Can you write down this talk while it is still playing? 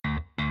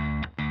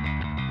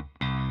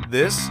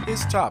This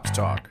is Tops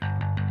Talk.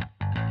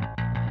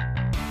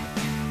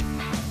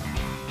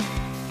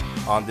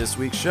 On this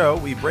week's show,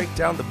 we break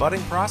down the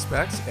budding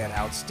prospects and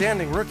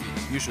outstanding rookies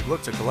you should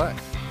look to collect.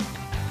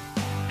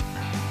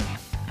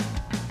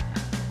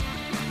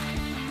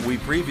 We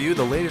preview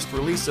the latest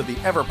release of the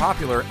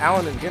ever-popular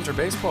Allen and Ginter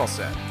baseball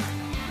set.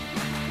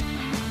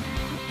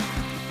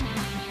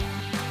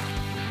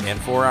 And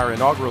for our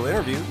inaugural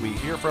interview, we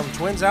hear from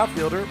Twins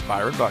outfielder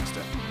Byron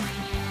Buxton.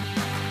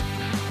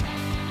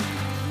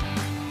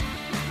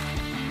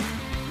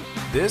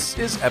 This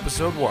is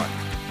episode 1.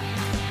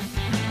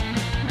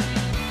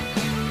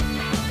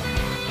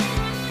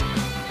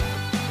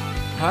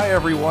 Hi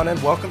everyone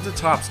and welcome to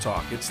Tops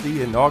Talk. It's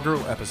the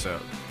inaugural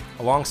episode.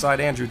 Alongside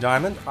Andrew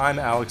Diamond, I'm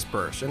Alex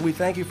Birsh, and we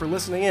thank you for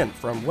listening in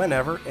from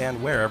whenever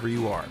and wherever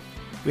you are.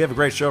 We have a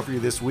great show for you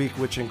this week,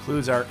 which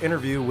includes our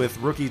interview with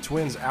rookie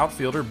Twins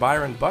outfielder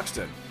Byron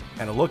Buxton,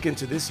 and a look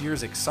into this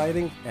year's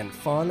exciting and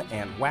fun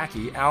and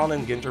wacky Allen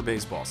and Ginter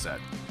baseball set.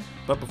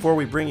 But before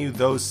we bring you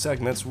those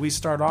segments, we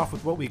start off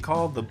with what we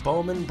call the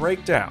Bowman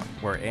Breakdown,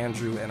 where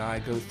Andrew and I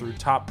go through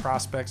top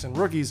prospects and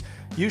rookies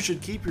you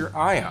should keep your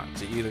eye on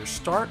to either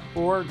start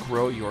or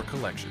grow your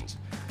collections.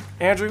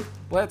 Andrew,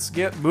 let's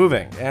get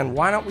moving, and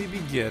why don't we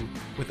begin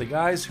with the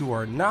guys who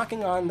are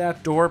knocking on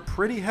that door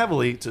pretty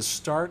heavily to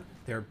start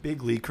their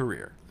big league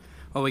career.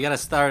 Well, we got to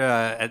start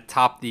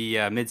atop the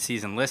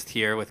midseason list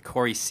here with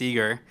Corey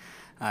Seager.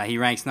 He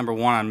ranks number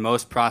 1 on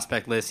most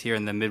prospect lists here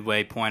in the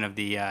midway point of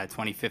the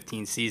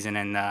 2015 season,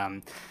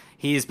 and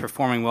he is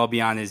performing well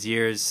beyond his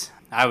years.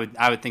 I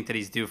would think that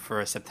he's due for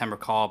a September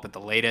call-up at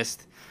the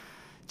latest.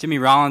 Jimmy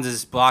Rollins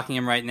is blocking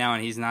him right now,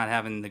 and he's not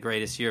having the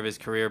greatest year of his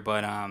career,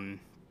 but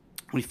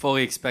we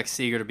fully expect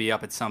Seager to be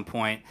up at some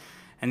point.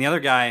 And the other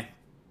guy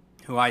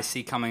who I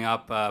see coming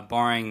up,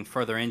 barring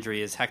further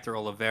injury, is Hector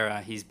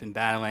Olivera. He's been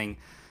battling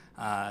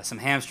some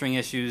hamstring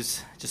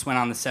issues. Just went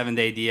on the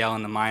 7-day DL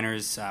in the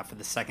minors for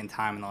the second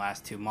time in the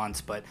last 2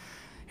 months. But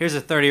here's a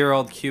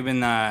 30-year-old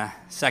Cuban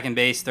second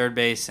base, third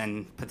base,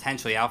 and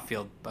potentially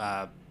outfield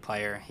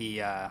player. He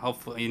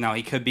hopefully,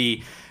 he could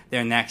be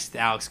their next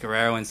Alex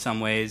Guerrero in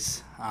some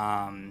ways.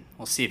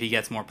 We'll see if he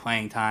gets more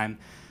playing time.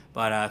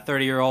 But a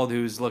 30-year-old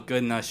who's looked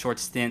good in a short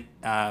stint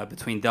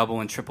between Double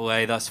and Triple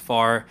A thus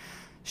far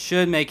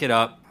should make it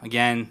up.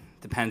 Again,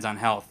 depends on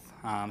health.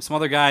 Some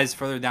other guys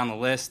further down the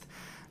list: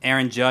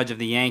 Aaron Judge of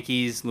the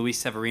Yankees, Luis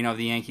Severino of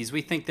the Yankees.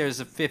 We think there's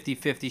a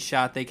 50-50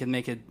 shot they can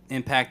make an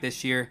impact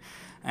this year.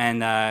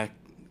 And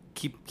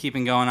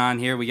keeping going on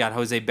here, we got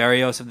Jose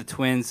Berrios of the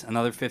Twins,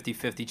 another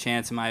 50-50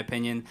 chance in my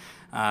opinion.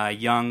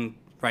 Young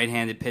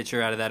right-handed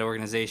pitcher out of that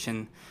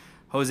organization.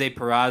 Jose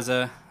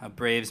Peraza, a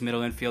Braves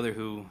middle infielder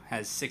who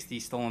has 60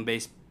 stolen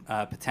base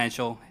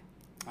potential.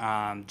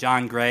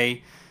 John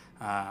Gray,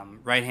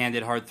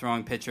 right-handed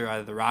hard-throwing pitcher out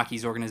of the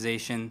Rockies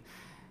organization.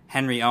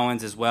 Henry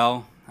Owens as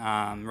well,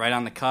 right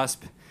on the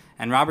cusp.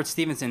 And Robert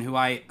Stevenson, who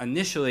I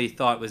initially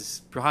thought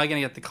was probably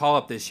going to get the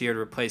call-up this year to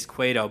replace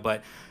Cueto,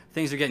 but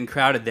things are getting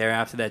crowded there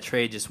after that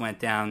trade just went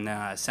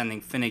down, sending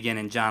Finnegan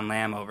and John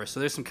Lamb over. So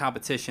there's some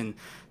competition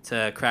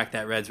to crack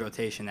that Reds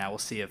rotation now. We'll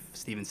see if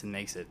Stevenson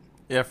makes it.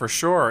 Yeah, for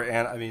sure.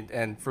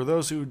 And for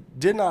those who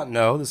did not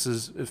know, this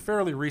is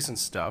fairly recent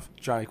stuff.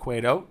 Johnny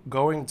Cueto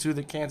going to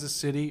the Kansas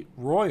City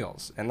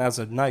Royals, and that's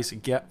a nice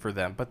get for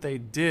them. But they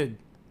did,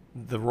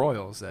 the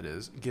Royals, that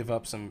is, give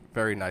up some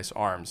very nice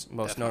arms,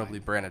 most notably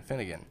Brandon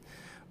Finnegan.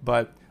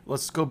 But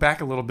let's go back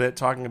a little bit,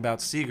 talking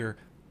about Seager.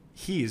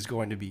 He is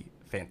going to be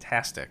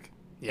fantastic.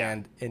 Yeah.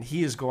 And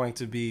he is going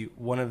to be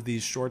one of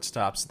these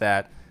shortstops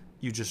that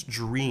you just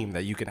dream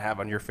that you can have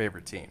on your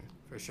favorite team.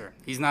 For sure.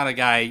 He's not a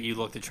guy you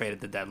look to trade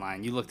at the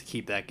deadline. You look to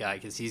keep that guy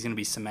because he's going to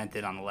be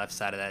cemented on the left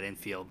side of that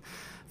infield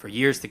for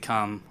years to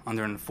come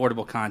under an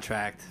affordable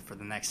contract for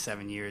the next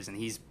 7 years. And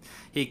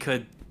he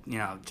could,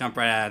 jump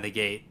right out of the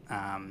gate,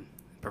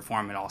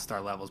 perform at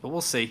all-star levels. But we'll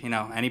see.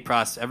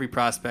 Every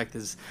prospect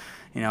is,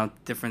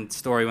 different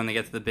story when they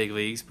get to the big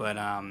leagues. But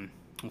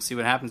we'll see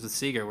what happens with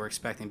Seager. We're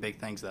expecting big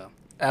things, though.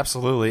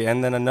 Absolutely.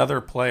 And then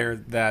another player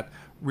that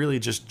really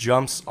just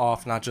jumps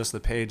off not just the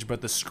page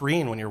but the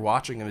screen when you're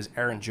watching him is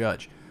Aaron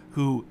Judge,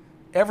 who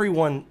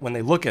everyone, when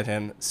they look at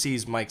him,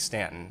 sees Mike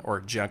Stanton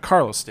or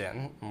Giancarlo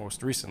Stanton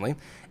most recently,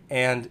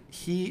 and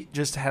he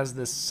just has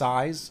this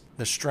size,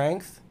 the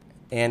strength,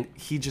 and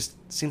he just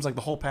seems like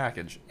the whole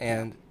package.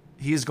 And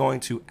he's going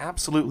to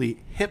absolutely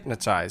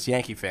hypnotize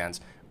Yankee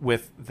fans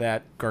with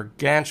that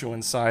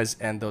gargantuan size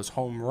and those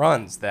home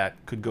runs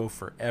that could go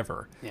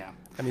forever. Yeah.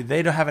 I mean,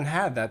 they haven't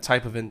had that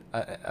type of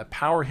a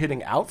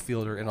power-hitting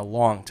outfielder in a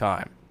long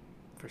time.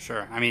 For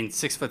sure. I mean,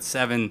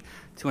 6'7",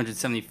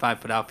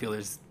 275-foot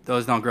outfielders,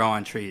 those don't grow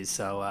on trees.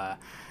 So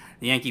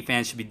the Yankee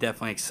fans should be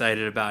definitely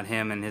excited about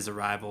him and his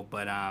arrival.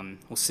 But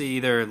we'll see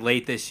either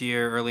late this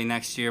year, early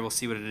next year. We'll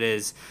see what it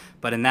is.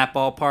 But in that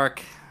ballpark,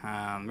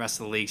 Rest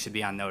of the league should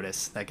be on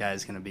notice. That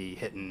guy's going to be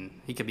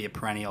hitting. He could be a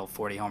perennial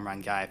 40 home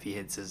run guy if he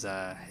hits his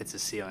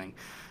ceiling.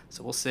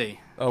 So we'll see.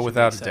 Oh,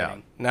 without a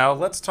doubt. Now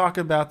let's talk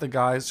about the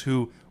guys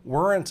who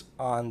weren't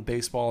on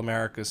Baseball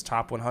America's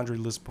top 100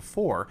 list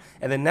before,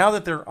 and then now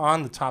that they're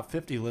on the top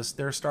 50 list,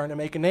 they're starting to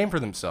make a name for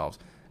themselves.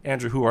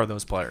 Andrew, who are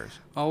those players?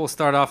 Well, we'll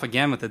start off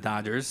again with the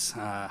Dodgers.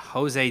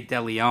 Jose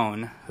De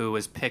Leon, who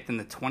was picked in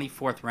the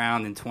 24th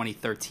round in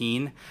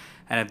 2013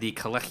 out of the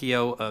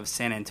Colegio of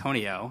San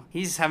Antonio.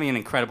 He's having an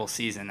incredible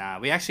season.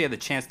 We actually had the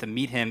chance to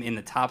meet him in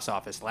the Topps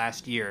office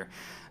last year.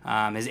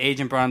 His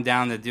agent brought him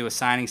down to do a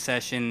signing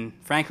session.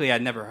 Frankly,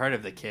 I'd never heard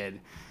of the kid.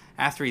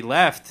 After he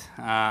left,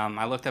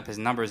 I looked up his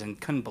numbers and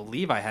couldn't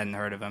believe I hadn't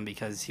heard of him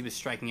because he was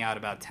striking out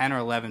about 10 or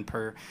 11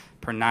 per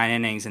 9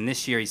 innings. And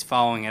this year he's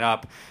following it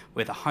up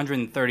with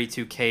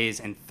 132 Ks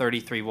and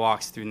 33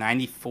 walks through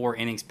 94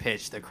 innings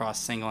pitched across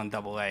single and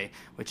double A,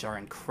 which are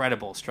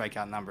incredible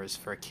strikeout numbers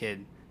for a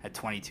kid at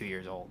 22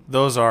 years old.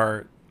 Those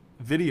are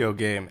video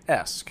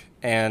game-esque.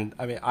 And,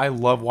 I mean, I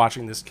love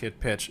watching this kid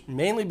pitch,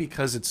 mainly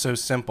because it's so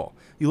simple.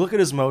 You look at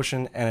his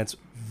motion, and it's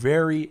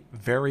very,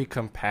 very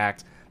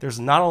compact. There's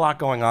not a lot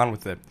going on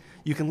with it.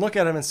 You can look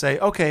at him and say,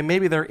 okay,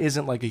 maybe there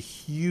isn't like a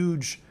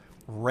huge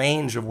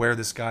range of where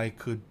this guy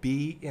could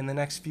be in the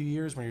next few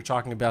years when you're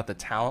talking about the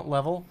talent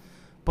level.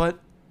 But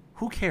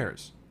who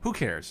cares? Who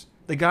cares?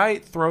 The guy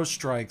throws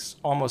strikes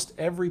almost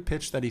every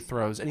pitch that he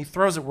throws, and he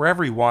throws it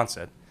wherever he wants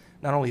it.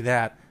 Not only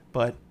that,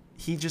 but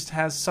he just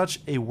has such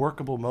a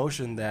workable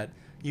motion that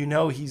you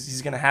know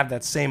he's going to have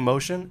that same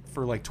motion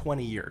for like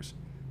 20 years.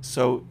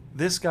 So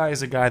this guy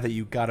is a guy that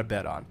you got to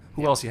bet on.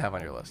 Who else you have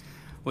on your list?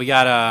 We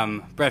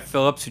got Brett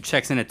Phillips, who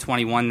checks in at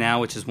 21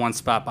 now, which is one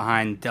spot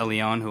behind De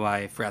Leon, who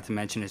I forgot to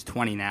mention is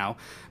 20 now.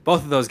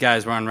 Both of those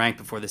guys were unranked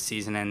before the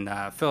season,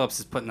 and Phillips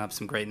is putting up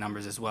some great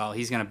numbers as well.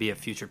 He's going to be a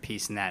future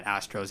piece in that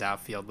Astros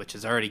outfield, which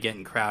is already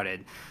getting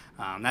crowded.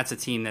 That's a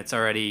team that's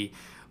already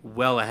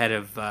well ahead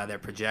of their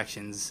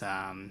projections.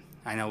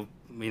 I know,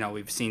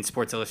 we've seen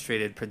Sports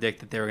Illustrated predict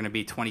that they were going to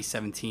be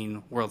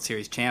 2017 World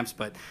Series champs,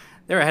 but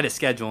they're ahead of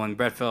schedule, and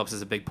Brett Phillips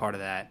is a big part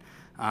of that.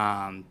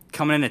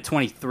 Coming in at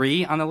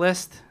 23 on the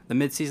list, the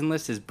midseason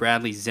list, is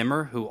Bradley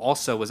Zimmer, who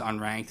also was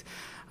unranked.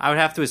 I would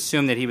have to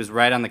assume that he was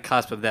right on the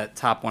cusp of that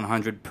top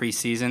 100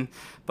 preseason,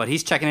 but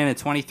he's checking in at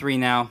 23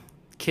 now.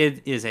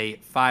 Kid is a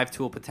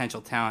 5-tool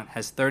potential talent,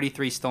 has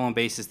 33 stolen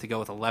bases to go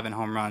with 11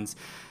 home runs,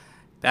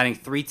 batting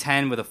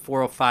 .310 with a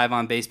 .405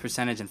 on-base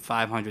percentage and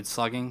 .500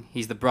 slugging.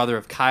 He's the brother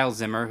of Kyle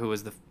Zimmer, who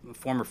was the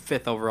former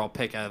 5th overall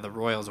pick out of the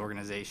Royals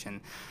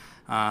organization.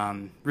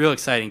 Real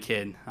exciting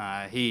kid.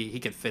 He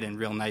could fit in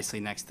real nicely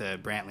next to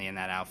Brantley in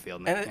that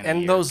outfield.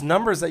 And those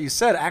numbers that you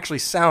said actually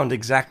sound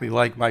exactly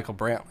like Michael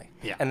Brantley.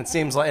 Yeah. And it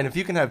seems like, and if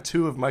you can have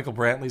two of Michael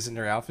Brantleys in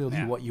your outfield,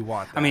 you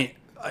want that. I mean,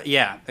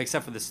 yeah,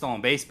 except for the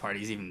stolen base part,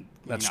 he's even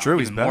true.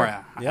 He's even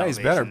better. More he's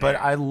better. there. But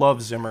I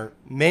love Zimmer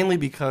mainly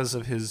because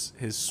of his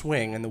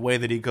swing and the way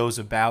that he goes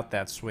about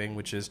that swing,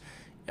 which is,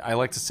 I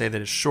like to say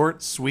that it's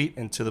short, sweet,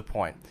 and to the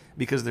point.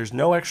 Because there's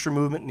no extra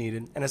movement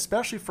needed, and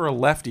especially for a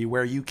lefty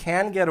where you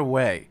can get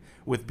away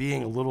with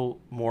being a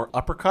little more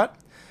uppercut,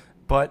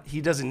 but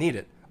he doesn't need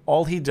it.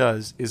 All he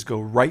does is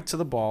go right to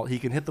the ball. He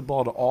can hit the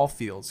ball to all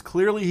fields.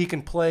 Clearly, he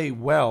can play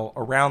well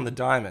around the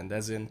diamond,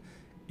 as in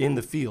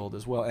the field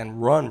as well,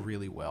 and run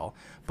really well.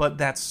 But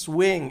that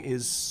swing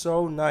is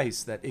so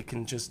nice that it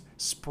can just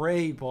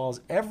spray balls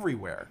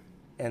everywhere.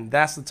 And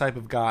that's the type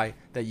of guy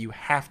that you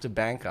have to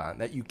bank on,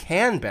 that you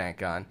can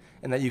bank on,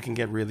 and that you can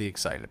get really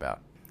excited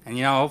about. And,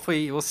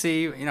 hopefully we'll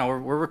see. We're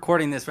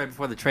recording this right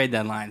before the trade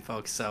deadline,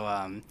 folks.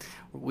 So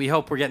we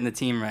hope we're getting the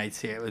team rights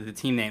here, with the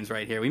team names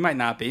right here. We might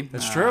not be.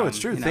 It's true. It's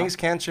true. Things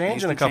can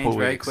change in a couple weeks.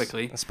 Very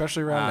quickly.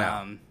 Especially around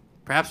now.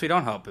 Perhaps we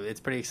don't hope. It's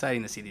pretty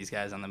exciting to see these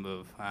guys on the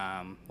move.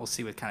 We'll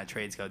see what kind of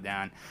trades go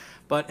down.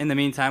 But in the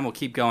meantime, we'll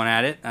keep going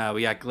at it.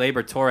 We got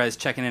Gleyber Torres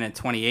checking in at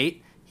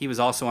 28. He was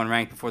also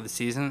unranked before the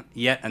season.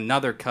 Yet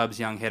another Cubs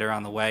young hitter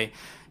on the way.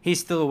 He's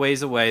still a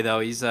ways away, though.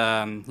 He's,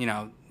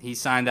 he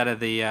signed out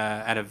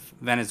of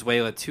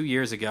Venezuela 2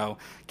 years ago.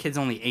 Kid's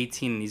only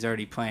 18 and he's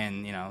already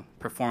playing,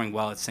 performing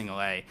well at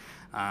Single A.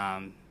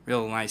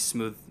 Real nice,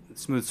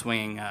 smooth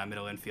swinging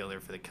middle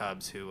infielder for the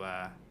Cubs, who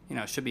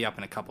should be up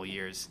in a couple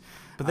years.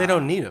 But they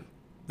don't need him.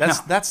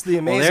 That's the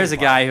amazing. Well, there's a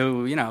part. guy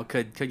who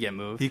could get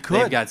moved. He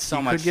could. They've got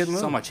so much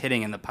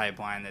hitting in the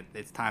pipeline that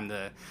it's time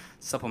to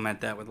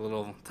supplement that with a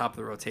little top of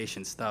the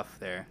rotation stuff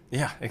there.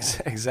 Yeah,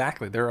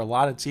 exactly. There are a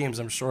lot of teams,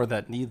 I'm sure,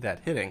 that need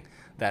that hitting,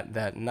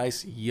 that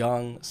nice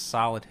young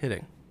solid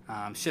hitting.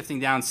 Shifting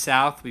down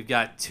south, we've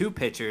got two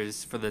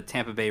pitchers for the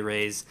Tampa Bay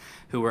Rays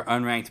who were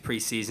unranked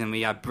preseason.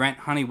 We got Brent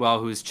Honeywell,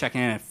 who's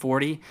checking in at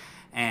 40,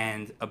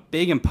 and a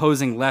big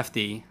imposing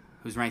lefty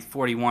who's ranked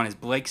 41 is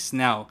Blake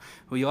Snell,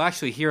 who you'll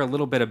actually hear a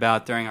little bit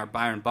about during our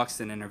Byron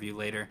Buxton interview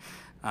later.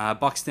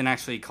 Buxton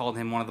actually called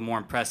him one of the more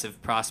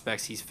impressive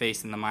prospects he's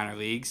faced in the minor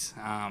leagues.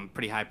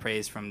 Pretty high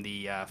praise from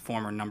the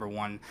former number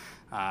one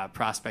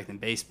prospect in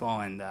baseball,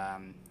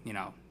 and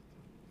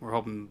we're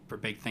hoping for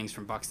big things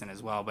from Buxton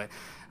as well. But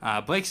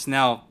Blake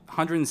Snell,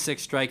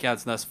 106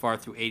 strikeouts thus far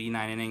through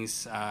 89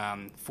 innings,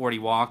 40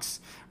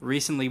 walks.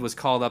 Recently was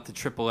called up to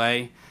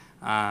AAA.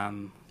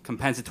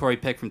 Compensatory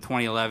pick from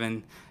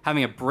 2011,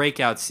 having a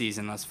breakout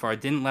season thus far.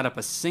 Didn't let up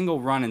a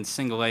single run in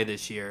single A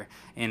this year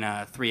in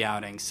 3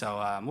 outings.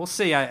 So we'll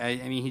see. I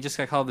mean, he just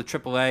got called to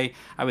AAA.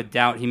 I would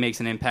doubt he makes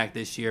an impact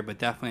this year, but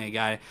definitely a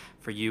guy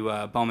for you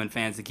Bowman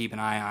fans to keep an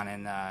eye on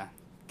and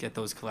get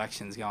those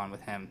collections going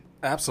with him.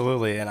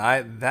 Absolutely,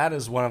 and that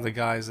is one of the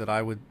guys that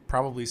I would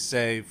probably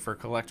say for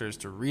collectors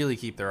to really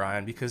keep their eye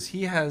on, because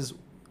he has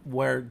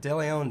where De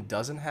Leon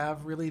doesn't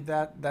have really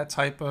that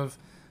type of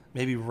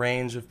maybe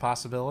range of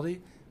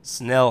possibility.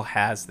 Snell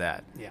has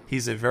that. Yeah.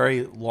 He's a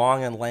very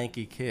long and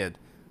lanky kid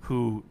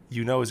who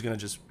is going to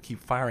just keep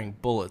firing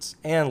bullets.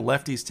 And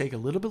lefties take a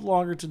little bit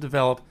longer to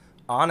develop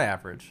on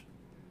average.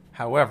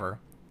 However,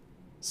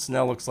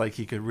 Snell looks like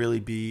he could really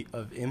be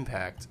of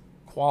impact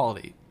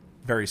quality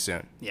very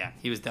soon. Yeah,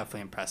 he was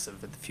definitely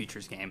impressive at the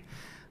Futures game.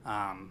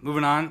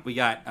 Moving on, we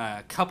got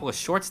a couple of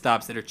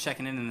shortstops that are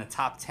checking in the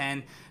top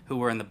 10 who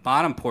were in the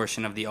bottom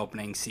portion of the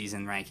opening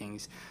season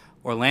rankings.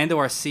 Orlando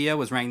Arcia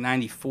was ranked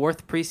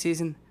 94th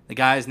preseason. The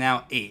guy is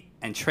now 8.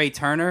 And Trey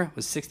Turner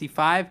was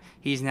 65.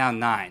 He's now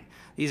 9.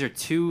 These are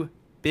 2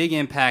 big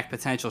impact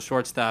potential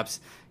shortstops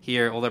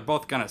here. Well, they're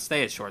both going to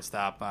stay at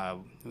shortstop.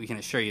 We can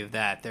assure you of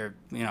that. Their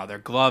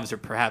gloves are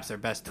perhaps their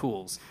best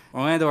tools.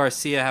 Orlando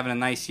Arcia having a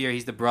nice year.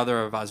 He's the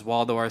brother of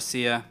Oswaldo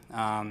Arcia.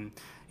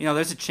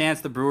 There's a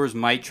chance the Brewers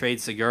might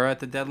trade Segura at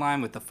the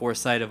deadline with the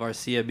foresight of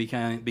Arcia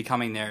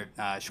becoming their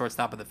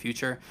shortstop of the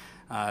future.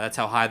 That's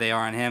how high they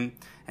are on him.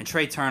 And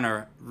Trey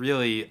Turner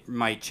really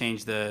might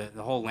change the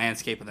whole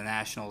landscape of the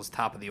Nationals'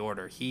 top of the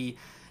order. He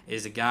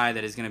is a guy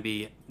that is going to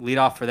be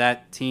leadoff for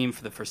that team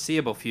for the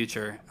foreseeable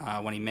future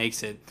when he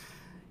makes it.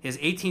 He has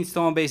 18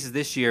 stolen bases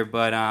this year,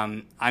 but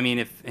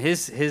if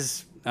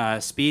his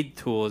speed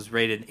tool is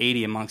rated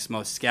 80 amongst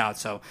most scouts,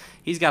 so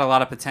he's got a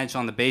lot of potential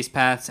on the base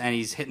paths, and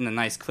he's hitting a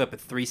nice clip at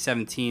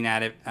 317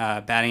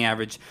 batting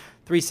average,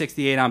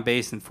 368 on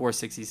base, and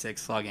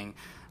 466 slugging.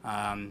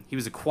 He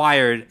was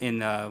acquired in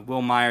the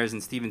Will Myers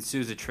and Steven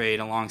Souza trade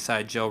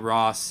alongside Joe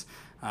Ross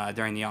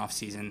during the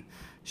offseason.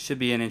 Should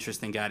be an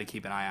interesting guy to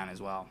keep an eye on as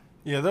well.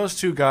 Yeah, those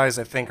 2 guys,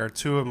 I think, are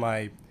 2 of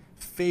my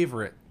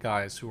favorite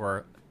guys who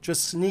are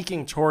just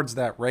sneaking towards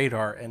that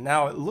radar, and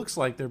now it looks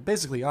like they're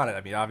basically on it.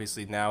 I mean,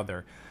 obviously now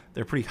they're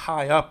pretty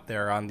high up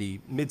there on the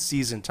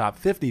mid-season top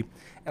 50,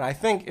 and I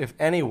think if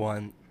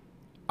anyone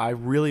I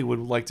really would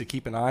like to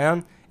keep an eye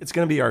on, it's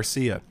going to be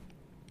Arcia.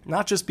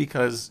 Not just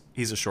because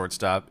he's a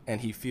shortstop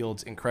and he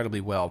fields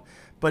incredibly well,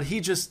 but he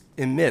just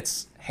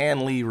emits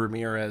Hanley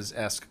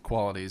Ramirez-esque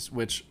qualities,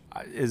 which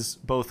is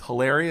both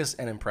hilarious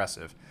and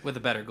impressive. With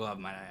a better glove,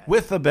 might I add.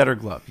 With a better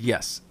glove,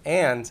 yes.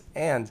 And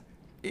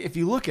if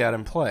you look at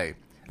him play,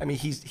 I mean,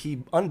 he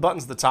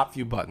unbuttons the top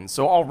few buttons,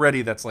 so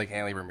already that's like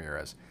Hanley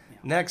Ramirez. Yeah.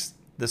 Next,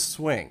 the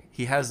swing.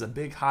 He has a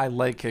big high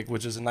leg kick,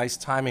 which is a nice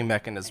timing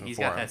mechanism for him. He's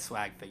got that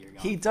swag figure going.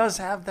 He does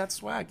have that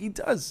swag. He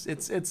does.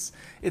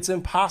 It's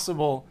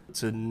impossible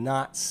to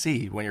not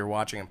see when you're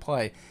watching him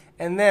play.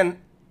 And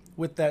then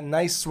with that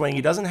nice swing,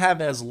 he doesn't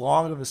have as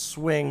long of a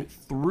swing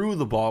through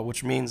the ball,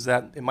 which means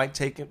that it might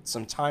take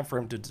some time for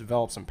him to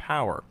develop some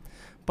power.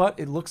 But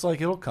it looks like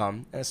it'll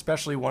come, and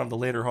especially one of the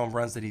later home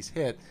runs that he's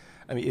hit.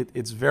 I mean,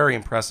 it's very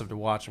impressive to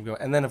watch him go.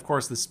 And then, of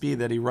course, the speed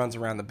that he runs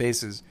around the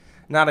bases,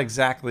 not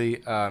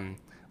exactly,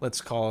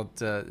 let's call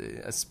it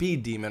a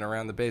speed demon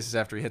around the bases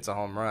after he hits a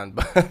home run.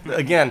 But,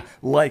 again,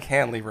 like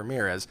Hanley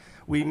Ramirez,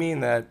 we mean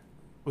that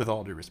with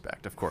all due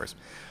respect, of course.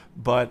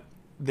 But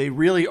they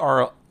really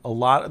are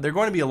they're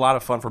going to be a lot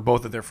of fun for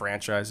both of their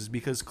franchises,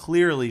 because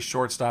clearly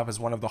shortstop is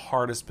one of the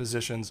hardest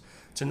positions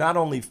to not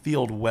only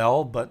field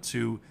well, but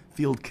to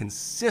field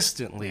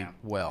consistently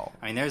well.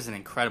 I mean, there's an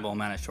incredible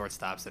amount of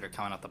shortstops that are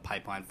coming up the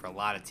pipeline for a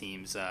lot of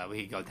teams.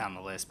 We could go down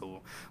the list, but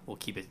we'll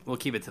keep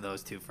it to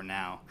those 2 for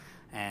now.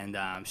 And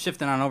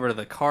shifting on over to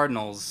the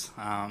Cardinals,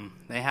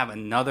 they have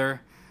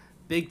another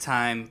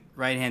big-time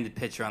right-handed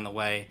pitcher on the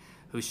way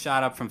who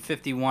shot up from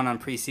 51 on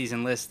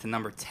preseason list to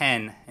number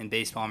 10 in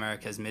Baseball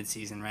America's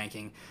midseason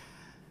ranking.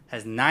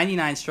 Has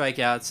 99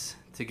 strikeouts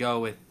to go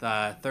with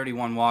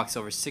 31 walks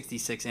over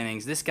 66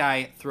 innings. This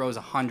guy throws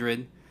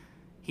 100.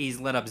 He's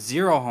let up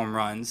 0 home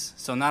runs,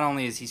 so not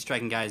only is he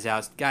striking guys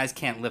out, guys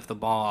can't lift the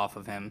ball off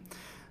of him.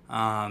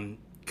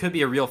 Could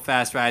be a real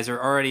fast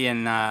riser, already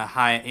in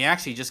high. He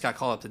actually just got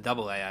called up to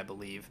Double-A, I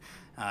believe.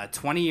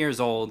 20 years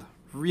old,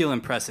 real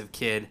impressive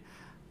kid.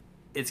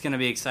 It's going to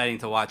be exciting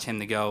to watch him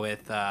to go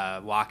with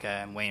Waka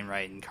and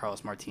Wainwright and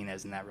Carlos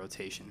Martinez in that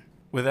rotation.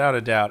 Without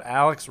a doubt,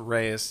 Alex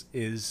Reyes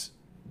is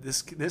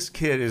this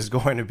kid is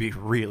going to be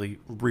really,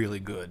 really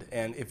good.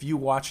 And if you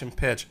watch him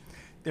pitch,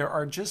 there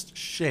are just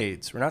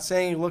shades. We're not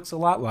saying he looks a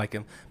lot like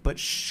him, but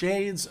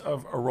shades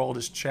of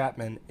Aroldis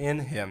Chapman in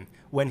him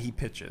when he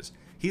pitches.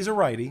 He's a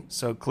righty,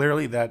 so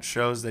clearly that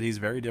shows that he's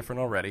very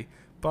different already.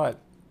 But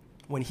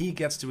when he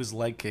gets to his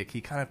leg kick,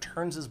 he kind of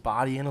turns his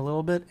body in a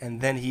little bit, and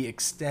then he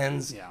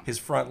extends his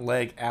front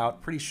leg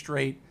out pretty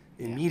straight.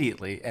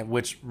 immediately, and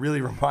which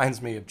really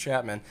reminds me of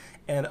Chapman.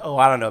 And,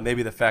 I don't know,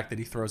 maybe the fact that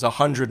he throws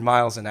 100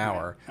 miles an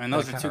hour. Yeah. And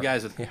those are two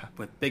guys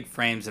with big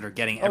frames that are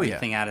getting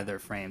everything out of their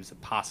frames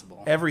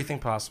possible. Everything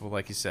possible,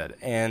 like you said.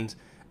 And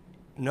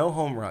no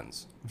home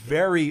runs.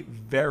 Very,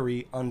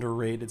 very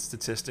underrated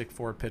statistic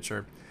for a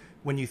pitcher.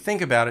 When you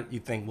think about it, you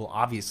think, well,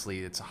 obviously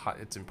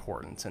it's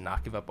important to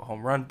not give up a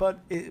home run. But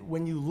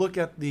when you look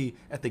at the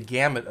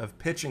gamut of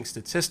pitching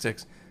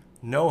statistics,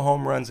 no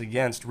home runs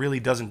against really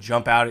doesn't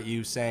jump out at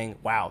you saying,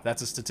 wow,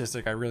 that's a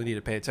statistic I really need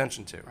to pay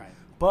attention to. Right.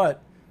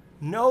 But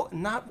no,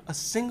 not a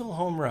single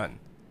home run.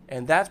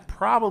 And that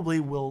probably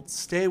will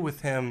stay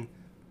with him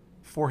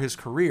for his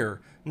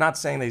career. Not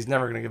saying that he's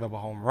never going to give up a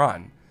home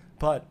run,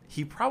 but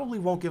he probably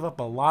won't give up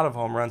a lot of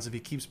home runs if he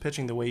keeps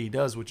pitching the way he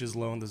does, which is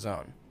low in the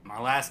zone.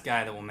 Our last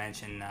guy that we'll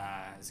mention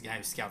is a guy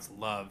who scouts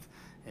love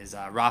is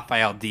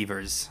Rafael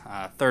Devers,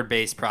 third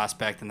base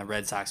prospect in the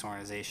Red Sox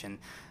organization.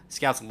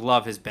 Scouts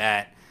love his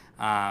bat.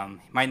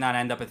 He might not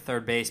end up at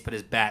third base, but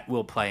his bat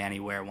will play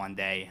anywhere one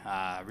day.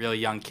 Really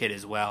young kid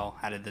as well,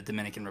 out of the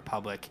Dominican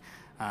Republic.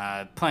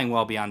 Playing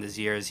well beyond his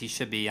years. He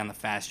should be on the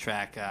fast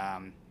track,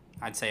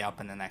 I'd say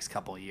up in the next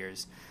couple of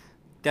years.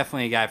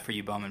 Definitely a guy for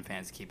you Bowman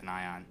fans to keep an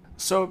eye on.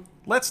 So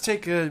let's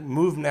take a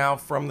move now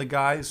from the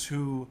guys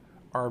who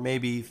are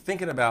maybe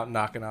thinking about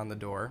knocking on the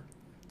door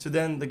to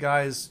then the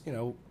guys,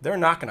 they're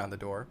knocking on the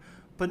door.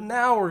 But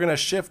now we're going to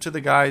shift to the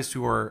guys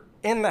who are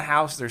in the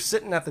house, they're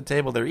sitting at the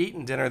table, they're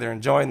eating dinner, they're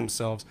enjoying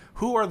themselves.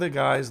 Who are the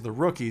guys, the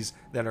rookies,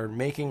 that are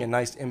making a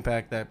nice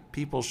impact that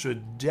people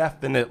should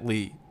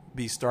definitely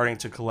be starting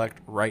to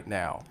collect right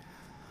now?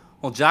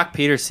 Well, Jock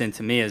Peterson,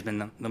 to me, has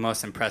been the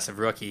most impressive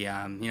rookie.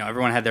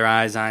 Everyone had their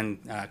eyes on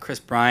Chris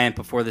Bryant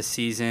before the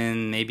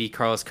season, maybe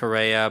Carlos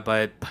Correa,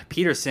 but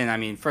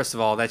Peterson, first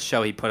of all, that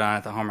show he put on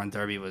at the Home Run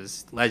Derby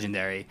was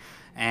legendary.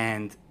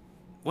 And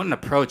what an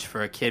approach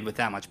for a kid with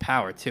that much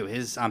power, too.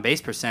 His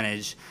on-base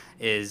percentage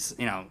is,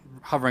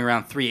 hovering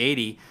around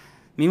 380.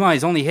 Meanwhile,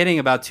 he's only hitting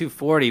about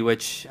 240,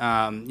 which,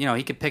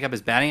 he could pick up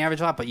his batting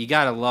average a lot, but you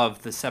got to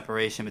love the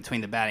separation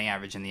between the batting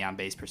average and the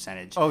on-base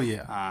percentage. Oh,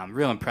 yeah.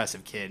 Real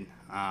impressive kid.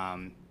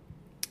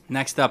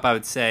 Next up, I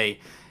would say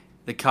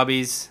the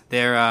Cubbies,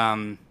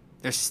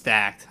 they're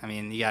stacked.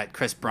 You got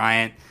Chris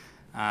Bryant,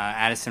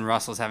 Addison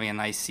Russell's having a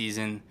nice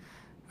season.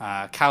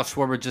 Kyle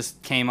Schwarber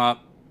just came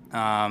up,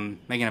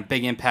 making a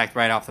big impact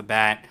right off the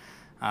bat.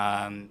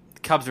 The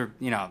Cubs are,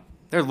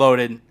 they're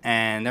loaded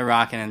and they're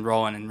rocking and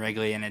rolling in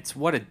Wrigley, and it's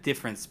what a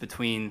difference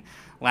between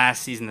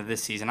last season to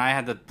this season. I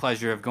had the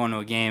pleasure of going to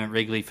a game at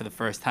Wrigley for the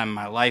first time in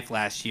my life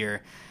last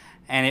year,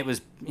 and it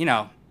was,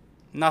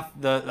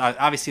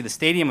 obviously the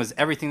stadium was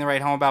everything to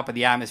write home about, but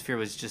the atmosphere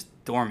was just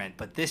dormant.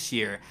 But this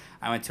year,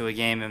 I went to a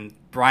game, and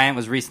Bryant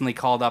was recently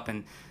called up,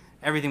 and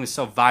everything was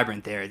so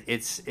vibrant there.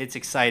 It's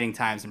exciting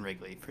times in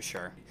Wrigley, for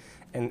sure.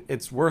 And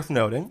it's worth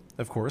noting,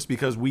 of course,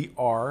 because we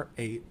are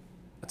a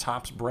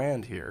Topps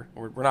brand here.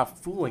 We're not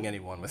fooling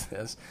anyone with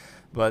this,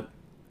 but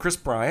Chris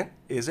Bryant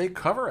is a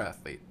cover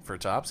athlete for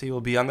Topps. He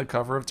will be on the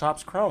cover of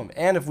Topps Chrome.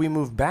 And if we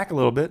move back a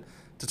little bit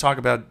to talk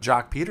about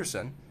Jock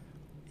Peterson,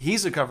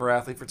 he's a cover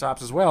athlete for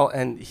Topps as well,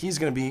 and he's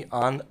going to be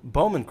on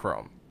Bowman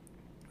Chrome.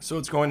 So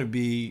it's going to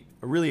be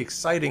a really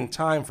exciting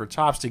time for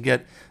Topps to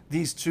get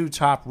these two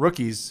top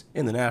rookies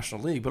in the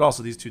National League, but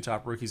also these two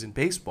top rookies in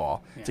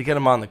baseball, to get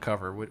them on the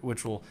cover,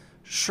 which will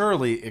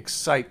surely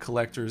excite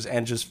collectors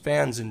and just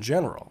fans in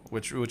general,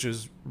 which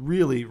is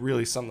really,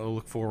 really something to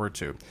look forward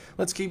to.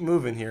 Let's keep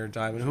moving here,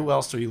 Diamond. Who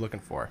else are you looking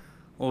for?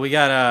 Well, we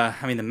got,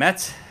 the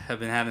Mets have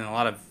been having a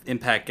lot of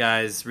impact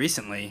guys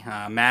recently.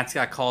 Matz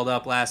got called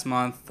up last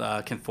month.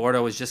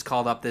 Conforto was just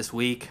called up this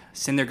week.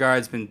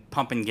 Syndergaard's been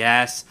pumping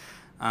gas.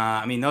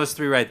 Those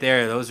three right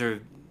there, those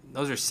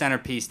are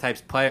centerpiece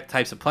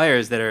types of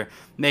players that are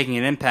making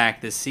an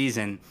impact this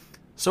season.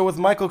 So with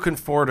Michael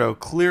Conforto,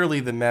 clearly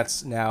the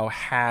Mets now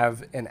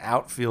have an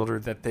outfielder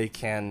that they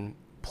can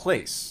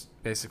place,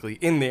 basically,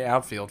 in the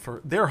outfield.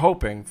 They're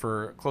hoping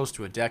for close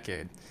to a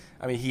decade.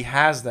 He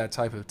has that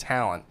type of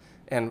talent.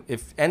 And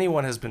if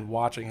anyone has been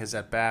watching his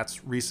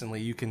at-bats recently,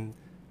 you can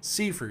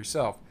see for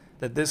yourself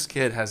that this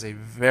kid has a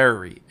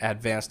very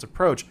advanced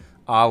approach,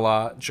 a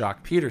la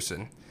Jock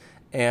Peterson.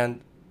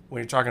 And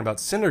when you're talking about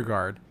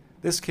Syndergaard,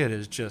 this kid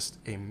is just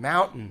a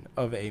mountain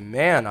of a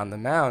man on the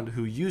mound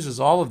who uses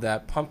all of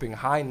that, pumping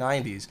high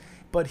 90s.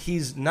 But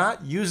he's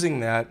not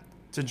using that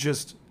to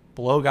just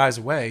blow guys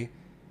away.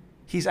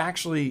 He's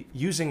actually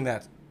using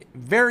that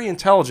very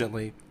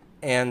intelligently,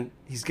 and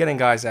he's getting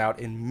guys out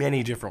in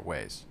many different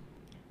ways.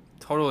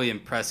 Totally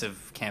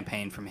impressive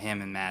campaign from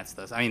him and Matz.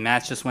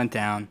 Matz just went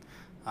down.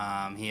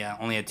 He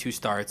only had 2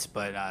 starts,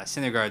 but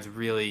Syndergaard's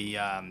really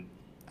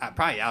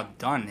probably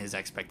outdone his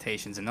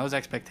expectations, and those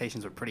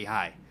expectations were pretty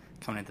high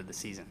coming into the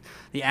season.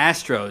 The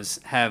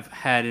Astros have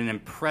had an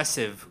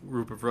impressive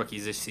group of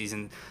rookies this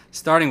season,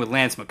 starting with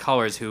Lance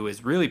McCullers, who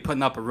is really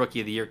putting up a Rookie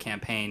of the Year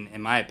campaign,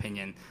 in my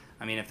opinion.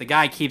 If the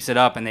guy keeps it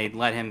up and they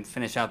let him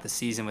finish out the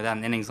season without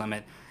an innings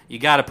limit, you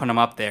got to put him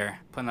up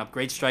there. Putting up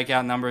great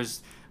strikeout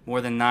numbers, more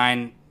than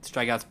 9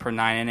 strikeouts per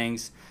 9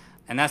 innings.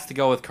 And that's to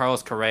go with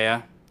Carlos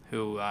Correa,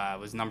 who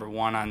was number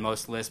 1 on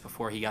most lists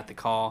before he got the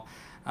call,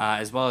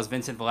 as well as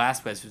Vincent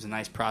Velasquez, who's a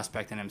nice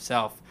prospect in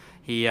himself.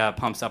 He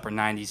pumps upper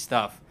 90s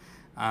stuff.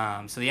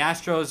 So the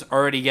Astros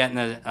already getting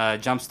a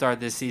jump start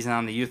this season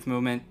on the youth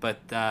movement,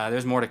 but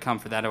there's more to come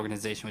for that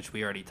organization, which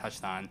we already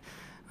touched on.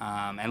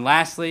 And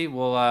lastly,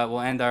 we'll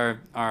end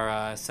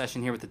our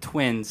session here with the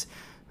Twins,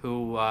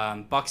 who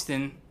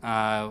Buxton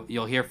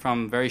you'll hear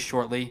from very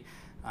shortly.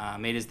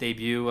 Made his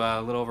debut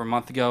a little over a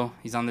month ago.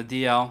 He's on the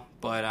DL,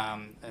 but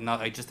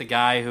just a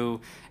guy who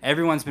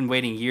everyone's been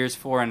waiting years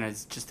for and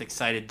is just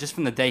excited. Just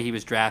from the day he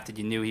was drafted,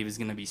 you knew he was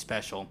going to be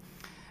special.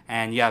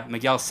 And you got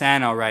Miguel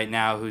Sano right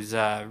now, who's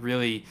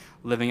really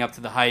living up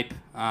to the hype,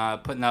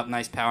 putting up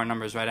nice power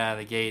numbers right out of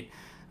the gate.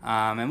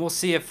 And we'll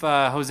see if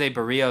Jose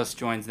Barrios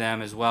joins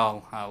them as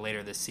well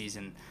later this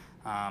season.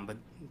 But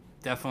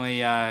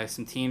definitely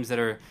some teams that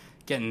are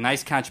getting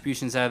nice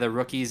contributions out of their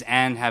rookies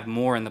and have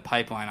more in the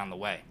pipeline on the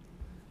way.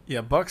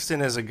 Yeah,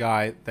 Buxton is a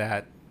guy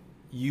that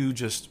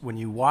when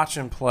you watch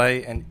him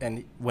play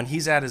and when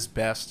he's at his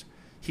best,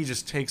 he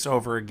just takes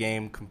over a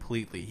game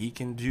completely. He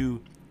can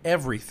do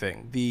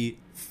everything, the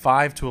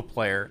 5 to a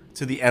player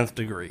to the nth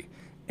degree.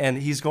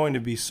 And he's going to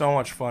be so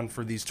much fun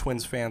for these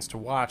Twins fans to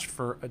watch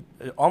for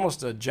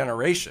almost a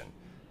generation.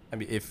 I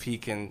mean, if he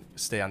can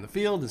stay on the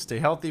field and stay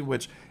healthy,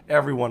 which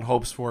everyone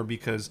hopes for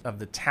because of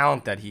the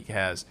talent that he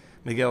has.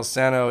 Miguel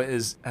Sano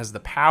has the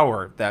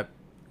power that,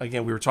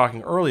 again, we were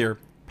talking earlier,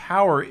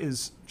 power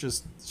is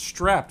just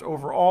strapped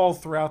over all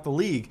throughout the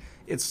league.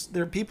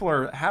 People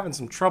are having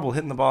some trouble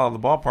hitting the ball out of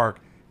the ballpark.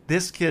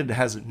 This kid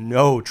has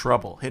no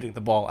trouble hitting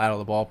the ball out of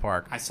the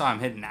ballpark. I saw him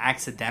hit an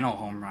accidental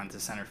home run to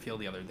center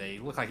field the other day. He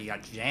looked like he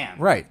got jammed.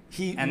 Right.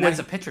 That's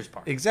a pitcher's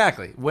part.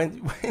 Exactly.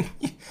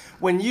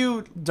 When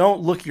you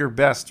don't look your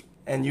best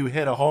and you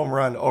hit a home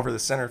run over the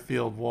center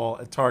field wall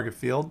at Target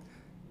Field,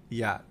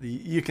 yeah,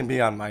 you can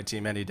be on my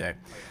team any day.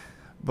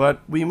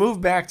 But we move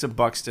back to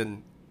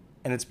Buxton,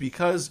 and it's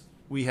because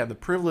we had the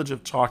privilege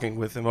of talking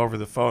with him over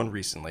the phone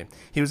recently.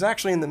 He was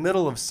actually in the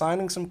middle of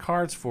signing some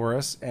cards for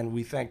us, and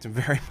we thanked him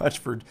very much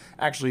for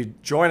actually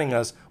joining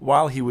us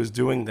while he was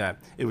doing that.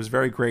 It was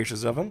very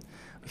gracious of him.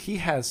 He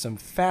has some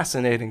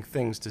fascinating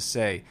things to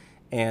say,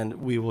 and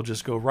we will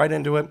just go right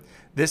into it.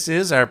 This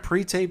is our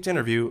pre-taped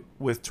interview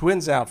with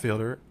Twins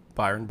outfielder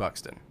Byron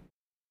Buxton.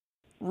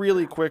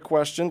 Really quick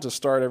question to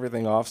start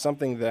everything off,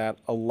 something that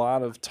a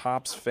lot of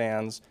Topps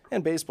fans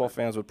and baseball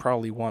fans would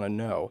probably want to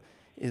know.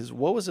 Is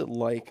what was it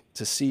like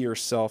to see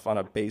yourself on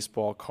a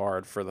baseball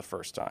card for the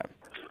first time?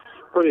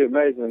 Pretty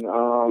amazing.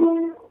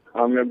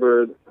 I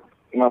remember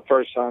my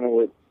first signing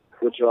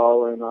with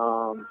y'all,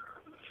 and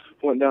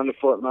went down to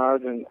Fort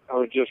Myers, and I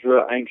was just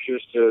real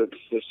anxious to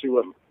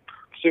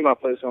see my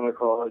face on the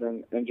card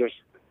and just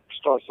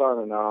start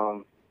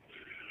signing.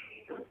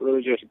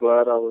 Really just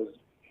glad I was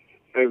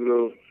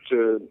able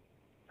to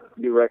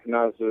be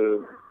recognized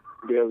to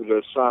be able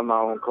to sign my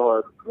own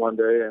card one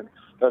day, and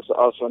that's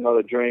also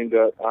another dream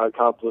that I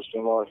accomplished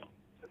in life.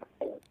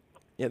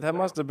 Yeah, that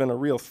must have been a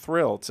real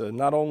thrill to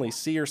not only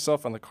see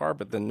yourself on the card,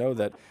 but then know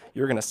that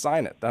you're going to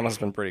sign it. That must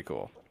have been pretty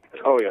cool.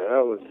 Oh, yeah,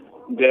 that was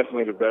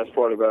definitely the best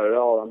part about it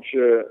all. I'm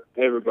sure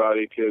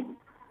everybody could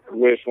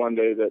wish one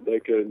day that they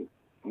could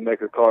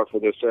make a card for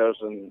themselves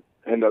and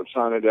end up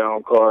signing their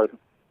own card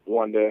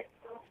one day.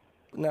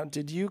 Now,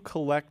 did you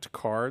collect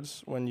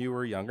cards when you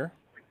were younger?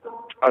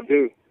 I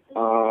do.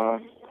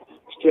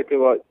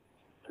 Particularly like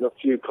a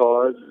few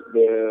cards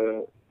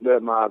that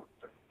my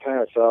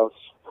parents' house,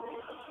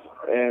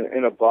 and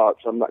in a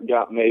box. I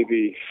got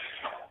maybe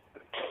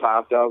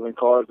 5,000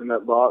 cards in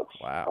that box.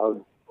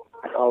 Wow.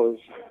 I always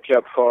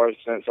kept cards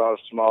since I was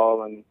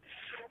small, and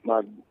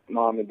my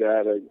mom and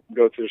dad would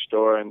go to the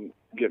store and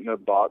get me a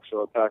box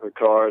or a pack of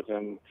cards,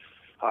 and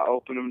I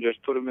opened them,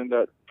 just put them in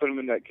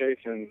that case,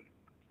 and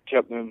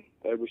kept them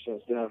ever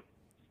since then.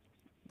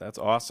 That's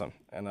awesome,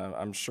 and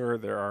I'm sure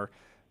there are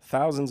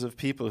thousands of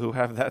people who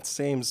have that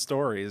same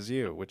story as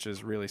you, which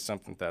is really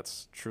something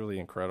that's truly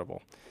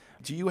incredible.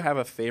 Do you have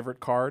a favorite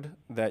card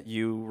that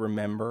you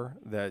remember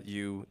that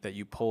you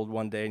pulled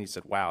one day and you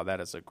said, "Wow,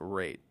 that is a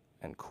great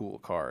and cool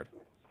card"?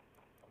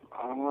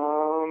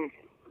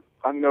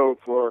 I know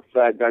for a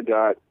fact I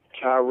got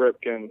Cal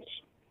Ripken's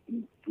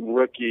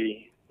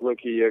rookie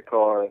year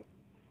card.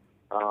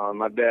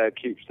 My dad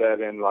keeps that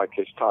in like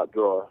his top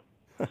drawer.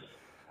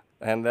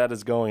 And that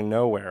is going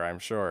nowhere, I'm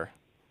sure.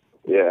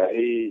 Yeah,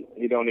 he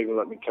don't even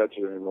let me touch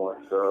it anymore,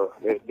 so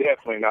it's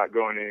definitely not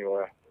going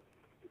anywhere.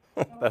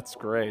 That's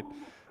great.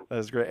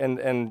 That's great.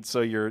 And so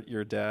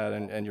your dad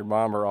and your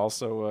mom are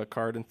also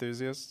card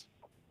enthusiasts?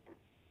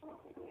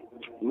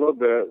 A little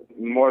bit.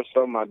 More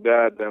so my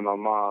dad than my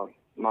mom.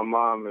 My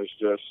mom is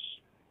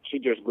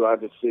she's just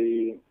glad to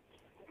see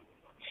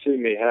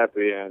me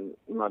happy, and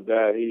my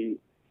dad,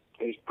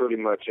 he's pretty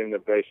much into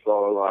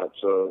baseball a lot,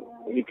 so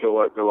he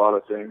collects a lot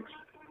of things.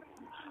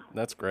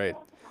 That's great.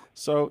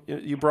 So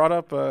you brought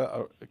up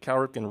a Cal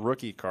Ripken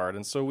rookie card,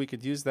 and so we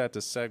could use that to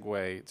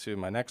segue to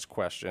my next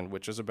question,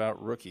 which is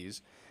about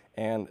rookies,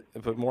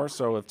 but more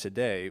so of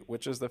today,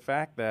 which is the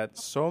fact that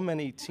so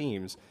many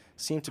teams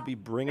seem to be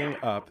bringing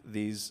up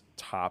these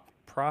top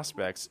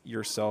prospects,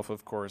 yourself,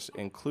 of course,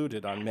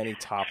 included on many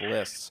top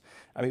lists.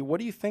 I mean, what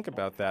do you think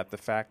about that, the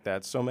fact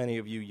that so many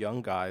of you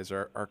young guys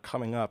are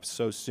coming up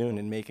so soon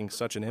and making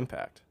such an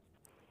impact?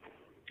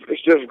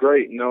 It's just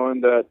great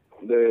knowing that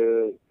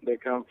they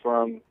come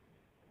from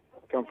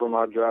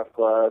our draft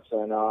class,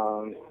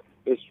 and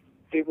it's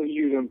people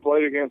you've been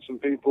played against,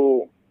 and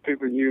people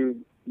you've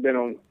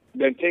been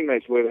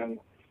teammates with, and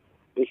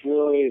it's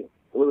really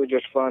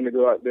just fun to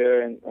go out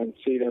there and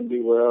see them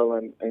do well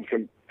and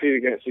compete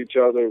against each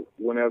other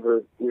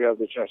whenever we have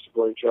the chance to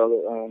play each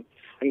other,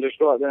 and just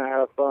go out there and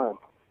have fun.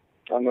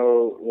 I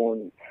know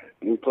when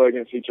we play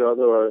against each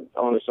other or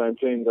on the same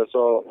team, that's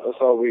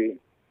all we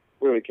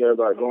really care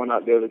about, going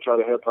out there to try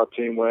to help our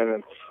team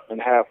win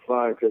and have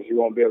fun, because you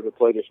won't be able to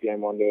play this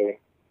game one day.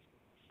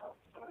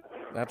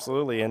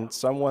 Absolutely, and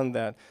someone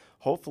that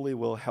hopefully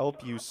will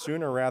help you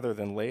sooner rather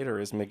than later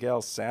is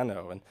Miguel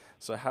Sano. And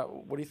so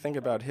what do you think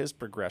about his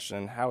progression,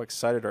 and how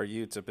excited are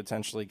you to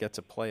potentially get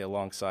to play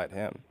alongside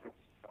him?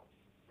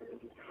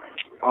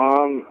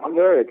 I'm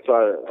very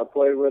excited. I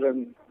played with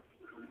him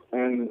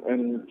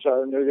in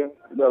Chattanooga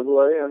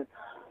AA, and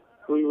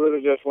we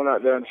really just went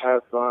out there and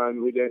had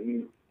fun. We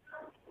didn't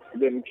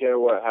care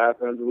what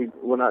happened. We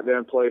went out there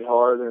and played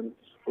hard, and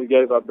we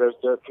gave our best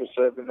effort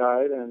every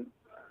night,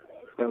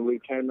 and we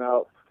came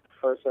out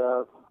first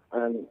half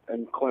and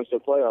clinched a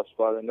playoff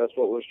spot, and that's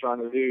what we was trying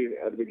to do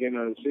at the beginning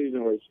of the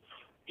season, was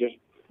just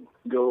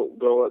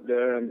go up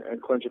there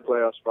and clinch a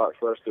playoff spot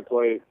for us to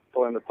play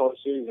in the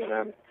postseason.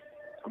 And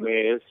I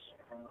mean, it's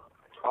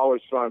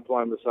always fun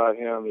playing beside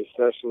him,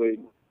 especially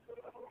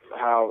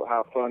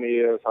how fun he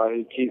is, how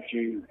he keeps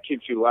you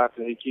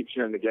laughing, he keeps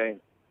you in the game.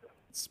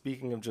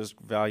 Speaking of just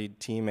valued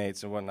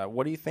teammates and whatnot,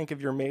 what do you think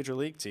of your major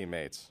league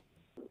teammates?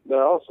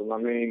 They're awesome. I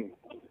mean,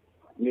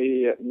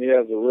 me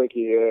as a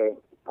rookie,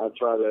 I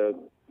try to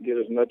get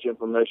as much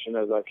information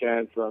as I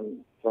can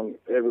from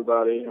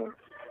everybody, and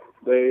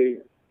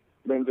they've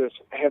been just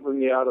helping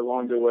me out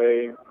along the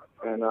way,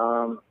 and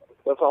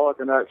that's all I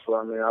can ask for.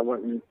 I mean, I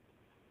wouldn't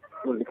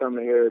come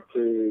in here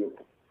to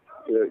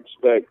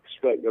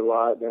expect a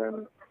lot,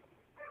 and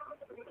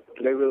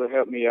they really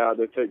help me out.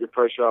 They take the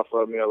pressure off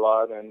of me a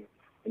lot, and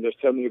just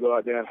tell me to go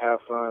out there and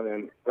have fun,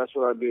 and that's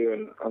what I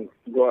do, and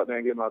go out there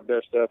and give my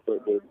best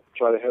effort to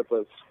try to help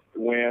us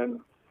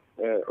win,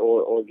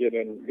 or get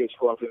in good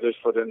scoring position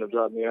for them to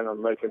drop me in and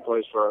making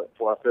plays for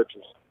our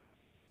pitchers.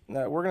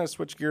 Now, we're going to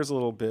switch gears a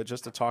little bit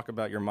just to talk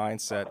about your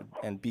mindset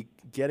and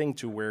getting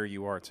to where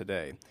you are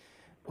today.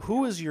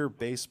 Who is your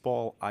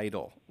baseball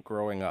idol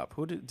growing up?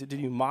 Who did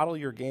you model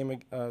your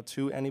game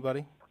to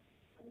anybody?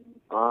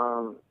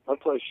 I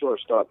played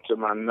shortstop to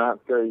my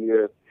ninth grade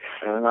year,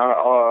 and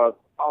I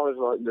always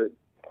liked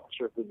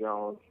Chipper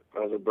Jones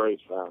as a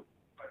Braves fan.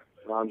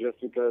 Just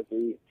because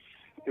he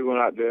went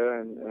out there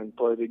and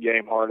played the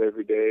game hard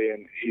every day,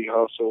 and he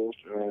hustled,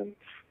 and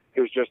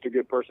he was just a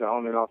good person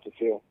on and off the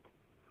field.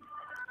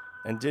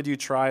 And did you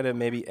try to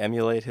maybe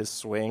emulate his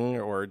swing,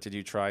 or did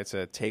you try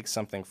to take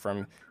something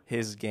from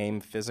his game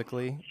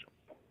physically?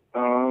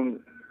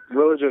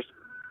 Really just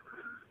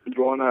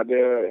going out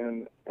there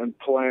and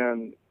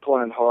playing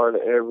hard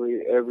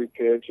every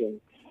pitch, and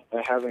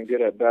having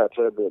good at bats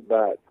every at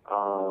bat.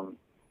 I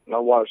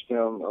watched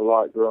him a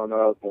lot growing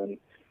up, and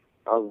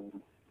I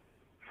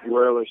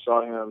rarely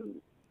saw him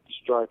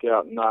strike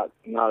out not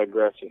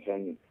aggressive.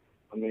 And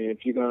I mean,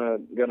 if you're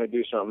gonna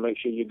do something, make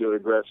sure you do it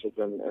aggressive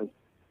and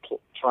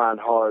trying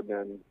hard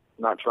and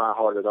not trying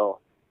hard at all.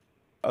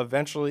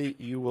 Eventually,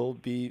 you will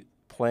be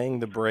playing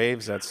the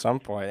Braves at some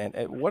point.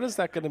 And what is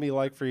that going to be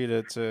like for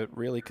you to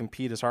really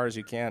compete as hard as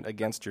you can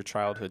against your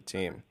childhood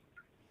team?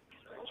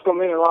 It's going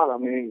to mean a lot. I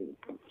mean,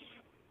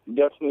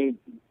 definitely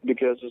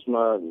because it's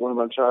one of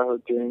my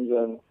childhood teams,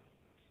 and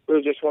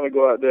we just want to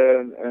go out there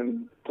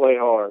and play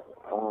hard.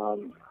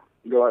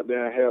 Go out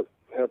there and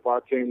help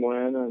our team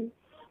win, and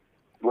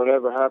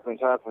whatever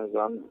happens.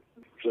 I'm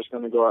just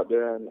going to go out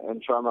there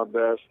and try my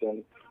best,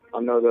 and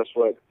I know that's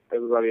what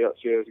everybody else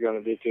here is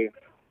going to do too.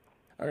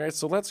 All right,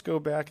 so let's go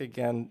back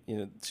again,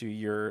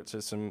 to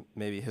some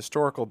maybe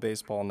historical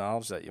baseball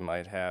knowledge that you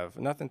might have.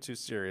 Nothing too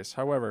serious.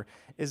 However,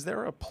 is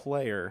there a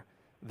player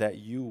that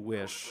you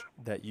wish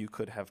that you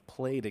could have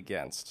played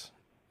against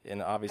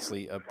in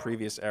obviously a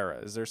previous era?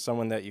 Is there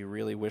someone that you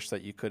really wish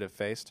that you could have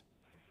faced?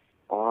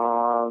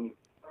 I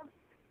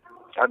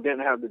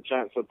didn't have the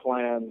chance of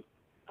playing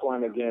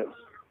against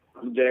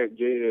Derek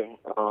Jeter.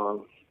 I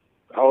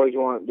always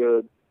wanted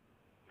to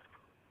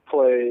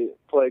play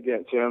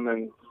against him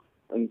and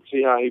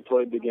see how he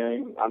played the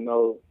game. I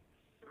know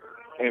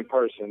in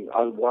person.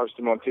 I watched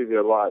him on TV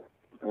a lot,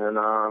 and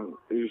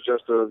he was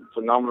just a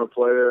phenomenal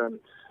player, and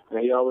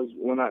he always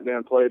went out there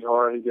and played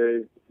hard. He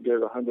gave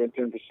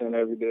 110%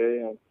 every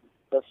day, and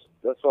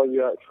that's all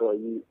you ask for.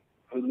 He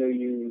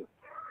knew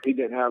he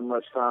didn't have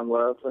much time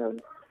left,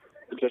 and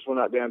he just went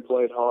out there and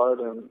played hard,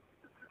 and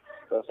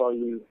that's all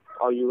you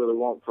really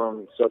want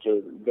from such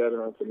a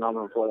veteran,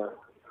 phenomenal player.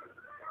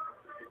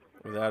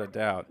 Without a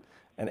doubt.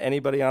 And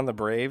anybody on the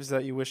Braves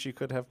that you wish you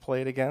could have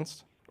played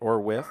against or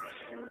with?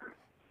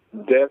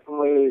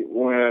 Definitely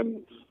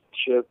when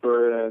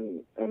Chipper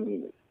and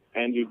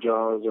Andrew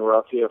Jones and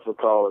Rafael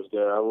Foucault was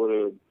there, I would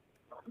have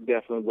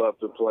definitely loved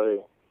to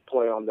play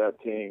on that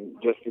team,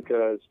 just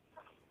because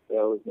that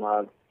was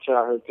my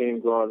childhood team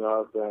growing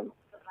up, and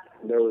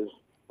there was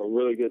a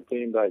really good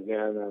team back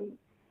then, and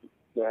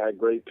they had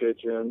great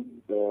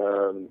pitching.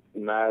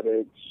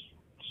 Maddox,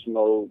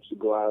 Smokes,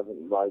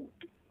 Glavin, like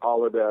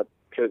all of that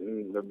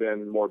couldn't have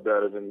been more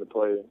better than to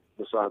play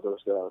beside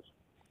those guys.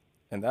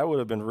 And that would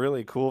have been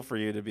really cool for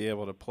you to be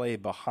able to play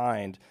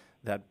behind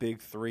that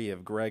big three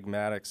of Greg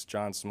Maddox,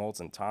 John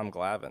Smoltz, and Tom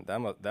Glavine.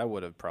 That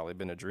would have probably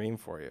been a dream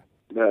for you.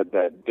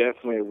 That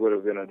definitely would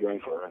have been a dream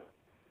for me.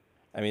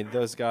 I mean,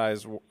 those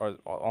guys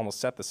almost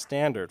set the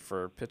standard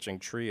for pitching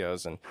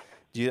trios. And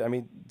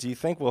do you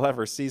think we'll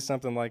ever see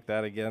something like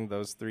that again?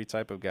 Those three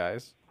type of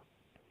guys.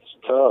 It's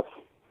tough.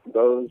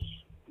 Those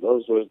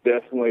was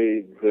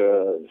definitely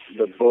the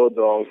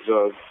bulldogs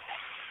of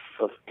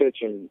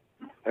pitching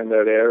in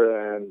that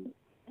era. And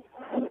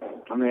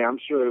I mean, I'm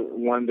sure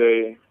one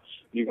day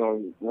you're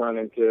gonna run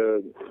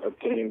into a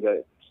team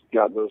that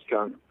got those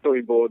kind of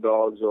three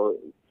bulldogs, or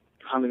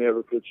how many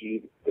ever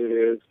pitchers it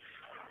is,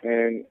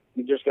 and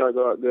you just got to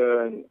go out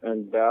there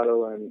and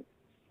battle and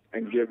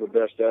give the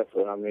best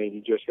effort. I mean,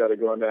 you just got to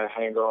go in there and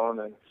hang on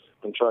and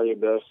try your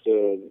best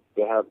to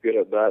have good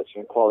at-bats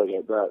and quality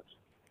at-bats.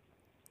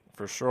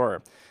 For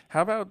sure.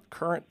 How about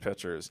current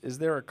pitchers? Is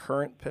there a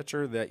current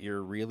pitcher that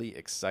you're really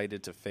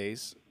excited to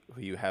face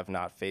who you have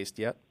not faced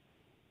yet?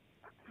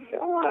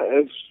 Yeah,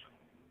 it's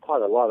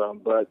quite a lot of them,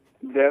 but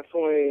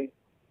definitely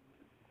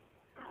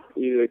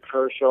either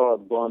Kershaw or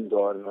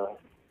Bumgarner.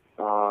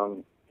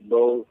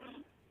 Both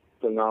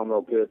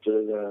phenomenal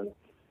pitchers, and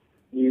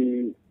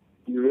you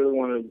really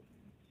want to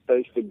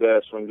face the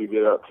best when you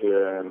get up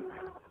here. And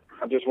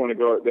I just want to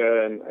go out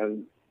there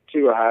and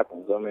see what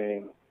happens. I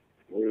mean,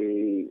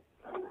 we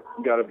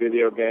got a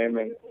video game,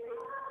 and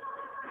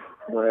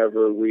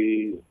whenever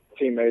we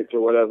teammates or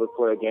whatever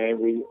play a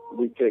game, we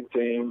pick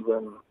teams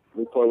and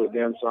we play with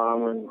them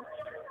some and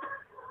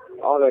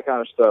all that kind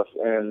of stuff.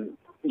 And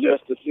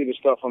just to see the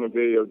stuff on the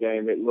video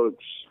game, it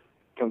looks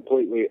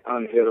completely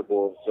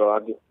unhittable. So I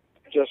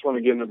just want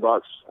to get in the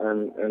box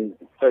and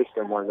face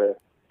them one day.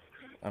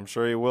 I'm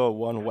sure you will.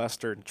 One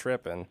Western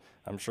trip, and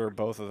I'm sure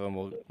both of them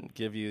will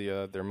give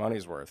you their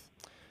money's worth.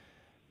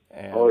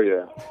 And oh,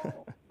 yeah.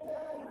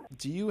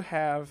 Do you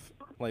have,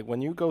 like,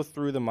 when you go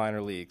through the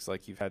minor leagues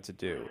like you've had to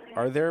do,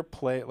 are there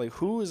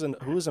who is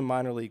a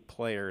minor league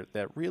player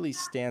that really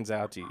stands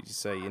out to you? You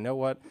say, you know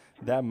what,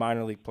 that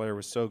minor league player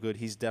was so good,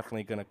 he's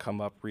definitely going to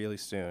come up really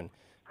soon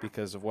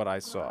because of what I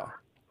saw.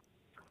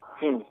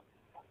 Trying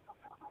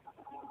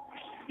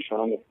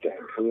to think,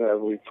 who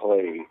have we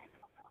played?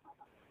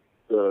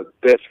 The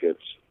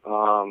Biscuits.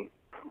 Snell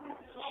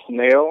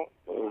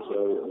was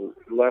a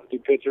lefty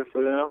pitcher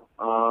for them.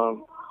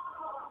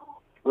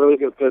 Really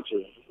good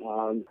pitcher.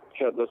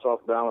 Kept us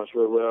off balance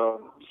real well.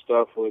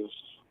 Stuff was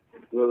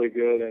really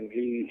good, and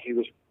he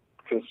was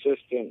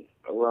consistent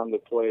around the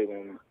plate.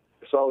 And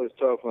it's always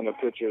tough when a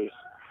pitcher's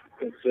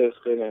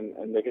consistent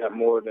and they got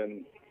more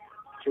than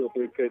two or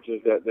three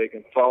pitches that they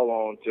can fall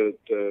on to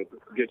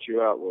get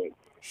you out with.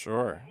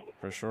 Sure,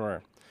 for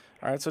sure.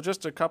 All right, so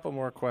just a couple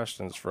more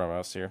questions from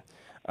us here.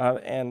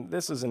 And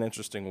this is an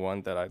interesting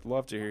one that I'd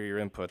love to hear your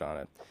input on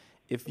it.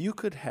 If you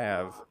could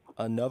have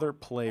another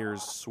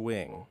player's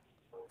swing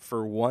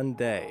for one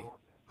day,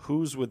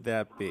 whose would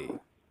that be?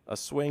 A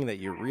swing that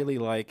you really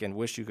like and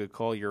wish you could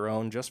call your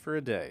own just for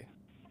a day.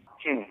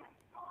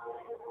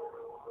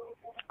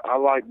 I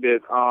liked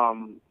it.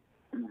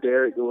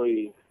 Derek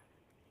Lee,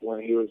 when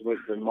he was with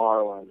the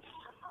Marlins,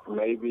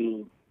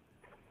 maybe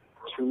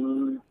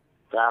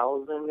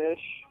 2000-ish.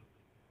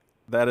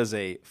 That is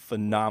a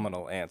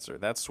phenomenal answer.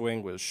 That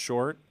swing was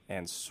short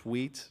and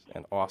sweet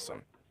and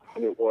awesome.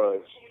 It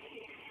was.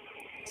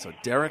 So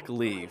Derek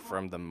Lee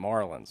from the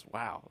Marlins.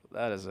 Wow,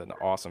 that is an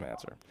awesome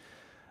answer.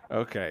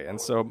 Okay,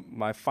 and so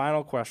my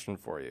final question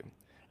for you,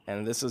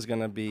 and this is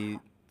going to be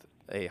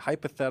a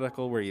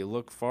hypothetical where you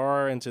look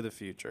far into the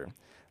future.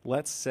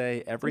 Let's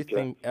say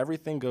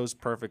everything goes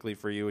perfectly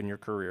for you in your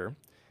career,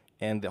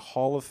 and the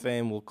Hall of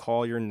Fame will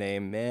call your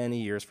name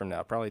many years from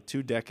now, probably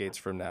 2 decades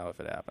from now if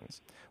it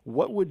happens.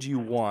 What would you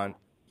want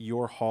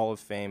your Hall of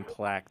Fame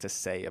plaque to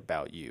say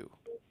about you?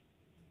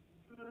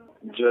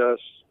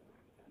 Just,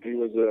 he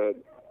was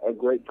a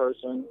great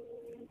person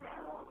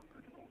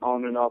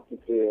on and off the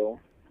field.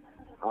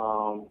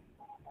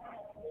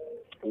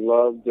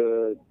 Loved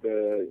to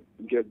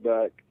give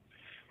back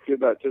to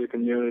the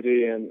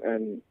community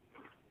and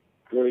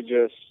really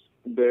just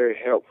very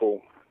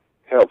helpful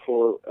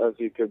as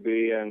he could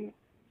be, and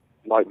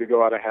like to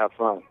go out and have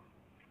fun.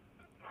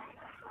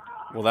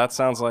 Well, that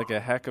sounds like a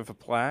heck of a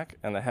plaque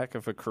and a heck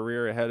of a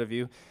career ahead of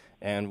you.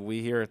 And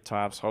we here at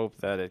Tops hope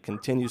that it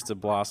continues to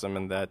blossom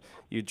and that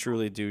you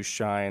truly do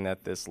shine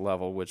at this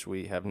level, which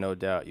we have no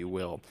doubt you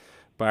will.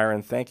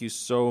 Byron, thank you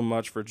so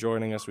much for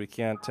joining us. We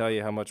can't tell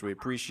you how much we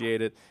appreciate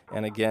it.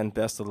 And again,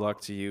 best of luck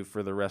to you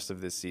for the rest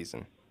of this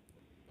season.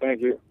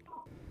 Thank you.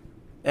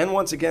 And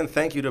once again,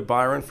 thank you to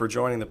Byron for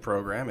joining the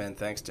program, and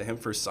thanks to him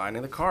for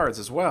signing the cards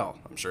as well.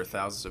 I'm sure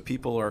thousands of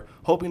people are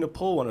hoping to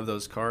pull one of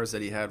those cards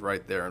that he had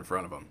right there in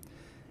front of him.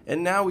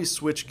 And now we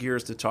switch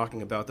gears to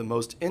talking about the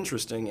most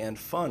interesting and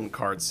fun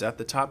card set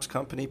the Topps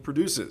Company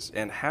produces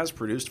and has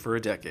produced for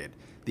a decade,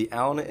 the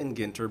Allen and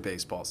Ginter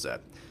baseball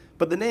set.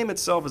 But the name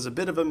itself is a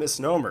bit of a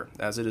misnomer,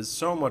 as it is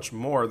so much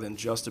more than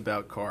just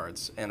about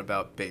cards and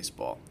about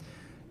baseball.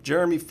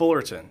 Jeremy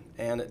Fullerton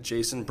and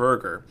Jason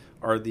Berger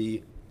are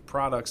the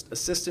product's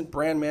assistant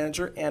brand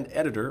manager and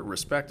editor,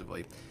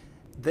 respectively.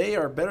 They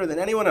are better than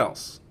anyone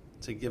else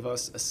to give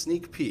us a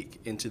sneak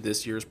peek into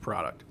this year's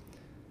product.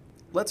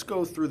 Let's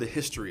go through the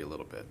history a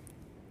little bit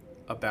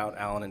about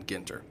Allen and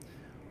Ginter.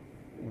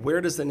 Where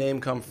does the name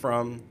come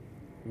from?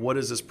 What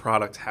does this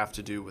product have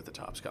to do with the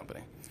Topps Company?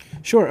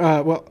 Sure.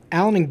 Well,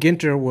 Allen and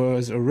Ginter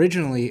was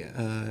originally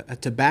a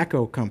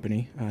tobacco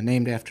company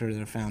named after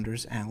their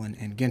founders, Allen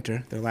and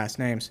Ginter, their last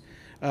names.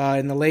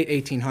 In the late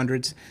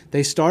 1800s,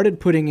 they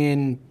started putting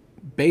in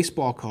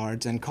baseball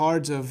cards and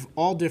cards of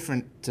all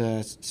different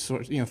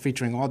sorts,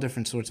 featuring all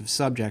different sorts of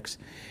subjects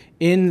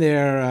in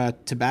their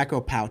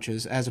tobacco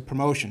pouches as a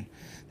promotion.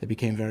 They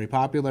became very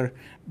popular.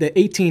 The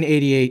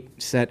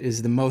 1888 set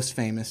is the most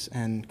famous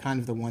and kind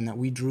of the one that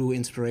we drew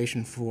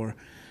inspiration from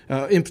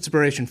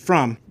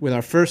with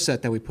our first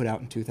set that we put out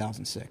in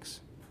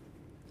 2006.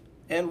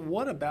 And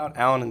what about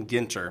Allen and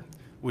Ginter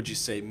would you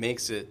say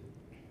made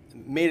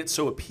it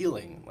so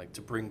appealing, like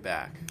to bring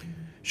back?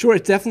 Sure,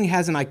 it definitely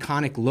has an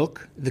iconic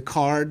look. The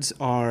cards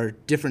are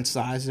different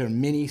sizes. They're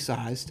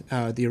mini-sized.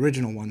 The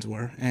original ones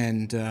were.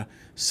 And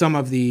some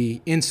of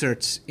the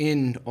inserts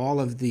in all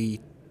of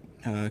the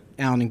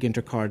Allen and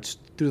Ginter cards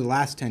through the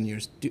last 10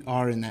 years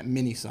are in that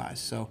mini size.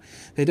 So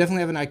they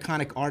definitely have an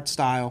iconic art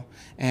style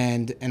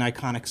and an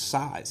iconic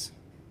size.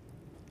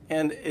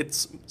 And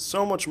it's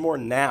so much more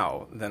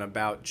now than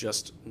about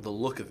just the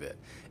look of it.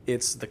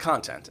 It's the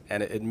content,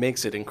 and it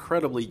makes it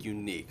incredibly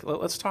unique.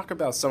 Let's talk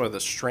about some of the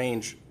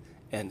strange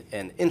and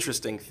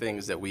interesting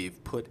things that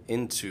we've put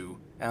into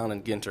Allen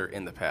and Ginter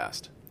in the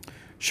past.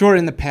 Sure,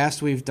 in the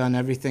past we've done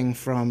everything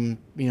from,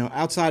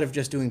 outside of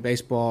just doing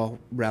baseball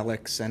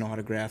relics and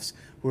autographs,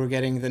 we're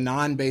getting the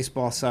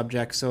non-baseball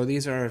subjects. So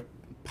these are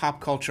pop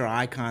culture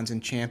icons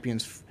and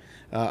champions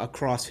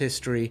across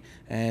history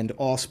and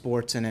all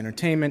sports and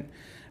entertainment.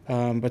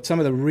 But some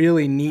of the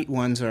really neat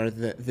ones are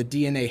the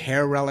DNA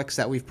hair relics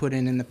that we've put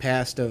in the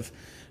past of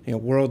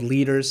world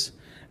leaders.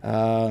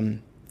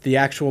 The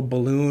actual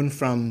balloon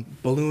from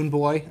Balloon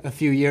Boy a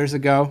few years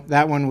ago.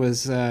 That one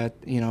was a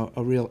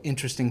real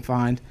interesting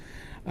find.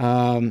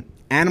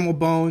 Animal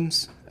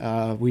bones.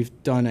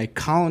 We've done a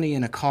colony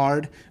in a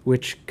card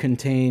which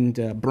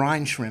contained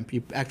brine shrimp.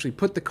 You actually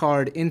put the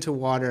card into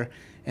water,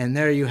 and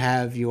there you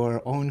have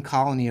your own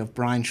colony of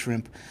brine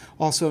shrimp,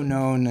 also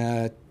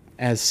known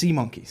as sea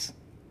monkeys.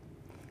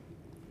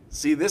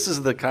 See, this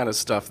is the kind of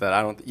stuff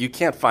that you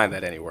can't find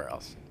that anywhere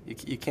else.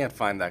 You can't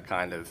find that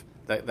kind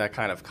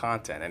of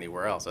content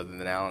anywhere else other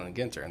than Allen and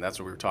Ginter, and that's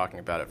what we were talking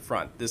about up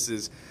front. This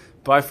is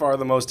by far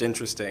the most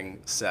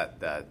interesting set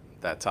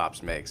that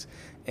Topps makes.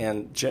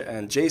 And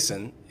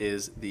Jason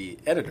is the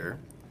editor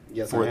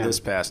for this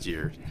past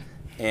year.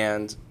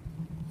 And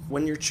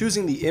when you're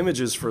choosing the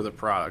images for the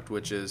product,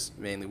 which is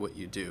mainly what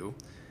you do,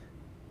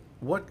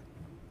 what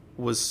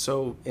was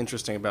so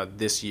interesting about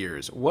this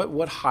year's? What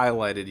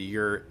highlighted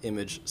your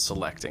image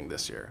selecting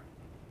this year?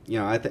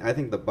 I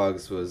think the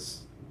Bugs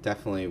was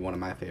definitely one of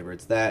my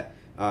favorites. That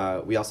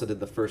we also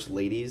did the First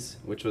Ladies,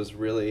 which was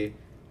really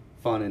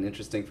fun and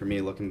interesting for me,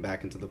 looking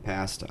back into the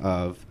past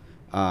of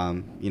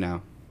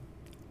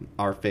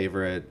our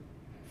favorite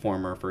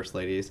former First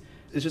Ladies.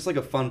 It's just like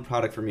a fun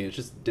product for me. It's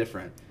just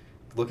different,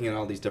 looking at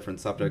all these different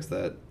subjects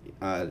that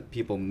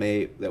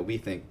that we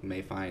think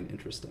may find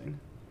interesting.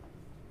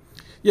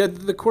 Yeah,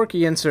 the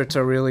quirky inserts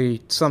are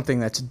really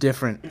something that's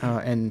different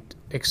and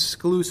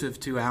exclusive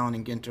to Allen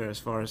and Ginter as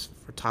far as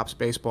for Topps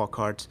baseball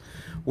cards,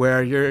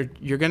 where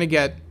you're going to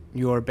get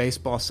your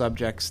baseball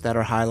subjects that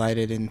are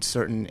highlighted in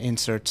certain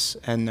inserts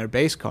and their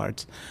base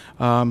cards,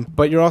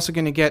 but you're also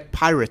going to get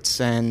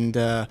pirates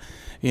and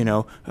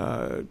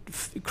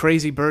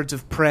crazy birds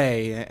of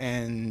prey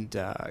and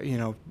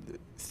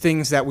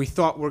things that we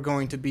thought were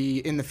going to be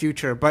in the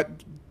future, but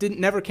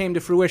never came to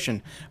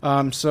fruition.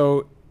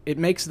 So it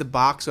makes the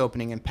box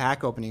opening and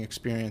pack opening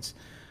experience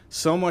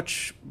so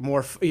much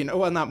more,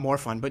 not more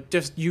fun, but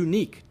just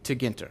unique to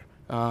Ginter,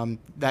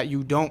 that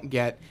you don't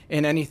get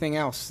in anything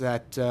else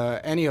that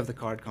any of the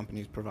card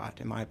companies provide,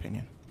 in my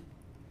opinion.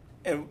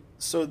 And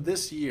so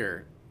this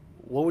year,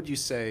 what would you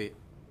say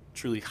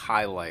truly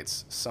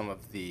highlights some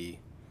of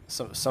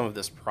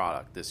this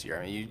product this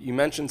year? I mean, you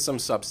mentioned some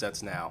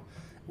subsets now,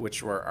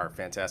 which are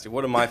fantastic.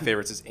 One of my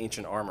favorites is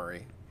Ancient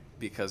Armory,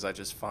 because I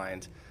just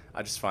find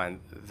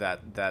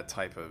that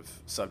type of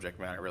subject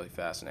matter really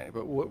fascinating.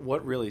 But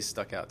what really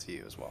stuck out to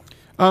you as well?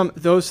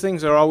 Those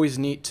things are always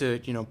neat to,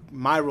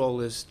 my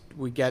role is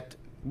we get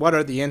what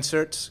are the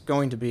inserts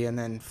going to be and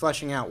then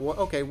fleshing out,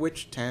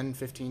 which 10,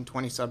 15,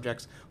 20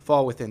 subjects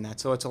fall within that.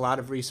 So it's a lot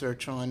of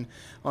research on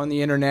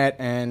the internet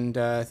and,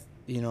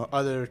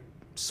 other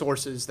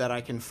sources that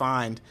I can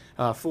find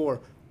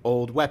for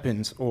old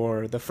weapons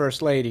or the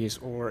first ladies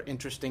or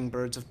interesting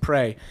birds of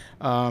prey.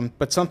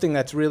 But something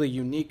that's really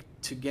unique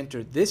to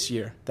Ginter this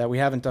year that we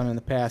haven't done in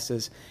the past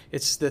is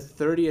it's the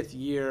 30th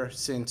year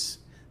since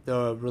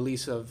the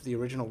release of the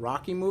original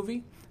Rocky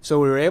movie. So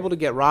we were able to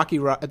get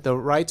the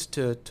rights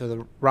to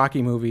the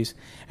Rocky movies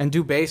and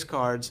do base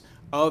cards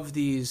of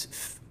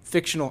these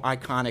fictional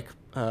iconic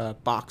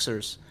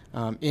boxers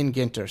in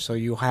Ginter. So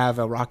you have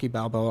a Rocky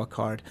Balboa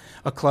card,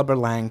 a Clubber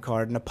Lang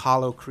card, an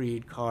Apollo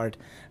Creed card,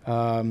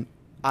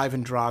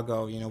 Ivan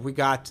Drago. We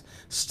got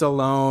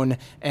Stallone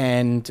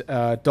and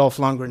Dolph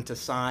Lundgren to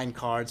sign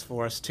cards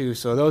for us too.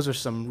 So those are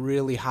some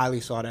really highly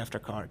sought after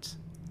cards.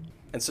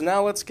 And so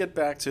now let's get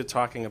back to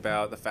talking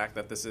about the fact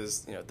that this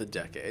is, the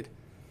decade.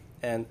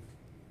 And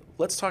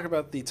let's talk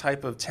about the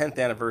type of 10th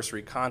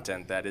anniversary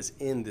content that is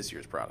in this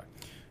year's product.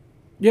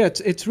 Yeah,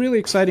 it's really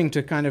exciting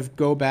to kind of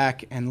go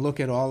back and look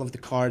at all of the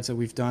cards that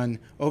we've done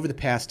over the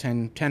past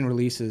 10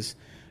 releases.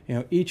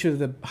 Each of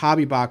the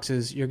hobby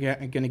boxes, you're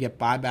going to get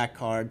buyback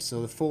cards,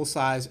 so the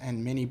full-size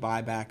and mini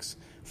buybacks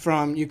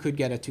from, you could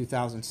get a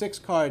 2006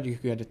 card, you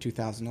could get a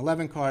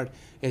 2011 card.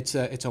 It's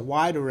a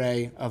wide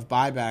array of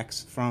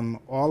buybacks from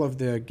all of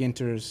the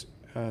Ginters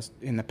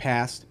in the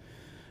past.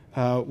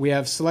 We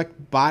have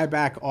select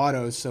buyback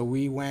autos, so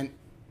we went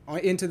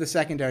into the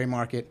secondary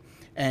market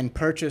and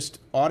purchased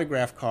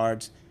autograph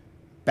cards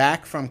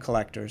back from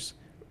collectors,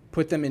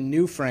 put them in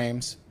new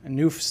frames, a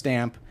new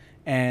stamp,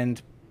 and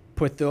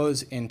put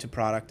those into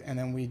product. And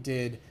then we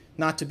did,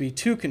 not to be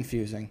too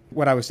confusing,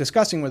 what I was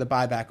discussing were the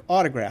buyback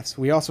autographs.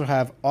 We also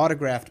have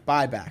autographed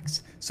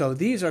buybacks. So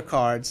these are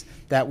cards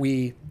that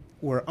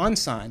were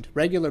unsigned,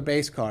 regular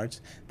base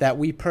cards, that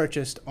we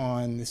purchased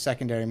on the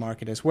secondary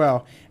market as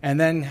well, and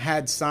then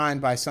had signed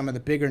by some of the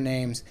bigger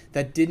names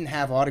that didn't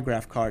have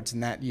autograph cards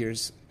in that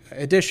year's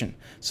edition.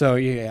 So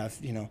you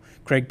have,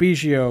 Craig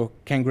Biggio,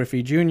 Ken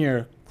Griffey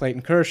Jr.,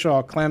 Clayton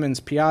Kershaw, Clemens,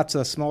 Piazza,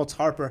 Smoltz,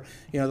 Harper.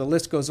 The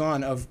list goes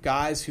on of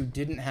guys who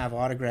didn't have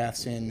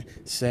autographs in,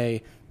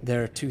 say,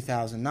 their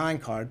 2009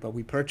 card, but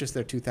we purchased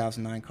their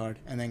 2009 card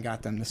and then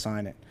got them to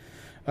sign it.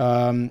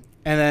 And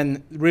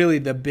then really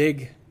the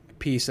big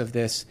piece of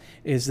this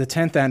is the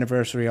 10th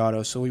anniversary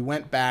auto. So we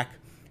went back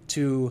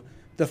to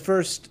the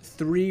first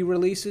 3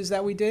 releases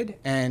that we did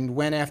and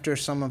went after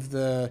some of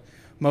the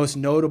most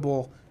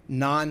notable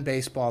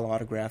non-baseball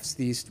autographs,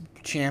 these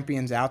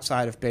champions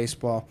outside of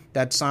baseball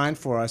that signed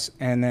for us,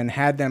 and then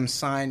had them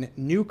sign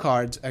new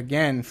cards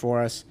again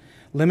for us,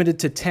 limited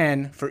to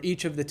 10 for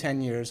each of the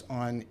 10 years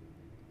on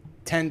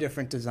 10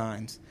 different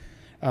designs,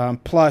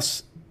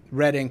 plus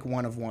red ink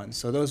 1 of 1.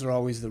 So those are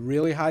always the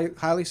really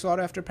highly sought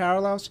after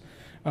parallels.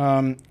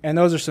 And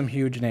those are some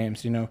huge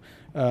names. We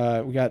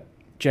got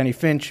Jenny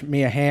Finch,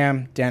 Mia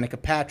Hamm, Danica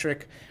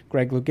Patrick,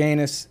 Greg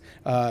Louganis,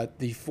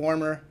 the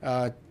former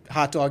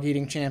hot dog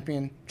eating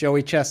champion,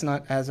 Joey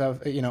Chestnut, as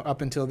of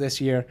up until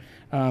this year.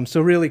 So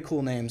really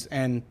cool names,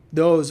 and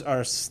those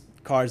are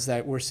cards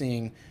that we're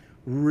seeing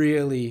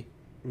really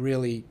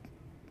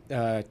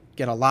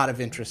get a lot of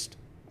interest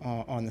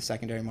on the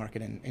secondary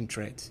market in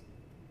trades.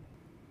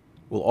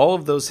 Well, all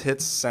of those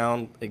hits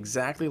sound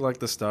exactly like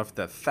the stuff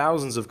that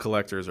thousands of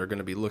collectors are going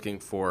to be looking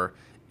for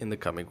in the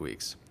coming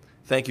weeks.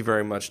 Thank you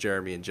very much,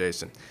 Jeremy and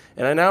Jason.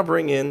 And I now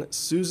bring in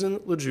Susan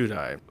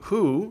LaJudi,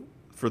 who,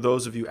 for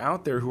those of you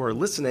out there who are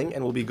listening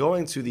and will be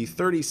going to the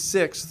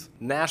 36th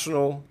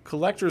National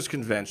Collectors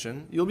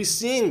Convention, you'll be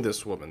seeing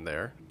this woman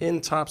there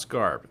in Topps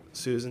garb.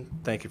 Susan,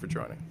 thank you for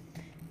joining.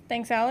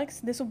 Thanks, Alex.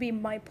 This will be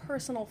my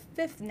personal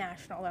 5th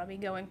national that I'll be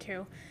going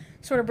to.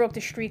 Sort of broke the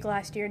streak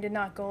last year, did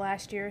not go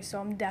last year, so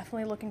I'm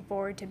definitely looking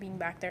forward to being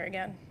back there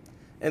again.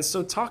 And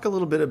so talk a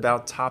little bit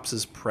about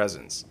Topps'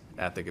 presence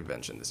at the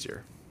convention this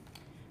year.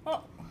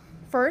 Well,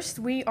 first,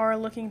 we are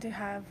looking to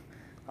have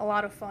a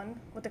lot of fun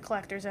with the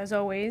collectors, as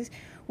always.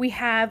 We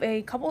have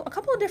a couple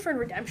of different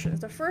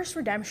redemptions. The first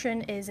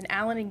redemption is for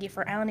Allen and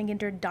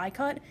Ginter die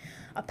cut,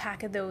 a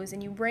pack of those,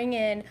 and you bring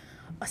in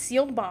a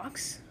sealed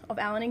box of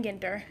Allen and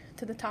Ginter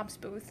to the Topps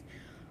booth,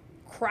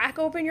 crack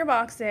open your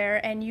box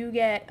there, and you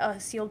get a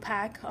sealed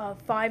pack of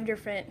 5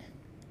 different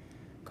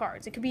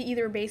cards. It could be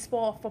either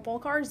baseball or football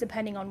cards,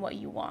 depending on what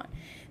you want.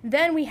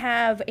 Then we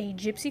have a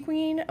Gypsy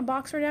Queen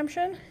box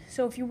redemption.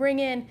 So if you bring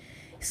in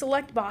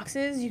select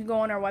boxes, you can go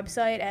on our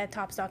website at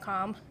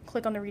topps.com,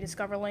 click on the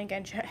Rediscover link,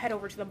 and head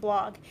over to the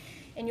blog.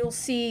 And you'll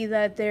see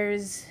that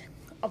there's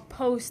a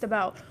post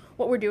about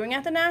what we're doing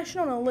at the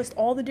National, and I'll list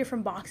all the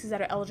different boxes that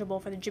are eligible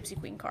for the Gypsy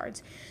Queen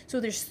cards. So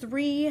there's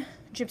 3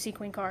 Gypsy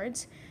Queen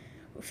cards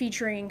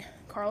featuring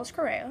Carlos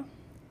Correa,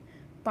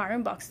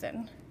 Byron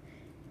Buxton,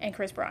 and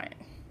Chris Bryant.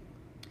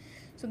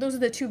 So those are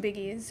the 2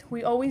 biggies.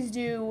 We always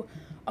do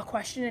a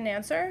question and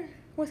answer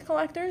with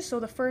collectors. So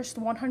the first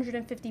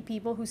 150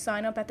 people who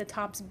sign up at the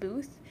Topps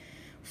booth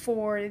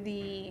for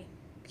the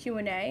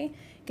Q&A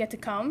get to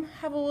come,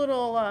 have a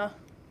little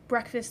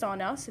breakfast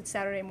on us. It's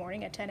Saturday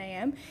morning at 10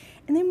 a.m.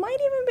 And they might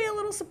even be a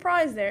little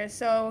surprised there.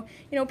 So,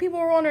 people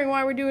were wondering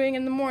why we're doing it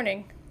in the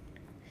morning.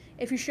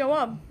 If you show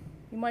up,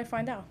 you might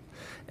find out.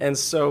 And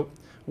so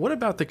What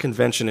about the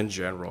convention in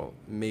general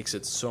makes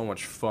it so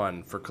much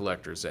fun for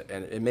collectors,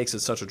 and it makes it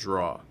such a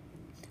draw?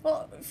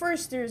 Well,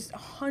 first, there's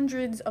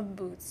hundreds of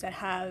booths that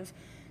have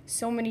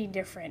so many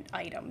different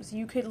items.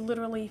 You could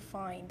literally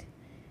find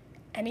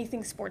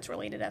anything sports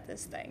related at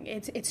this thing.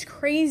 It's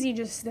crazy,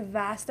 just the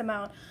vast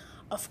amount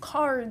of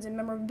cards and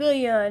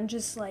memorabilia and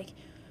just like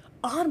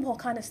oddball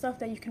kind of stuff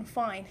that you can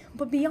find.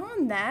 But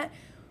beyond that,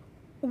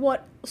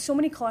 what so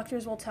many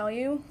collectors will tell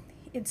you,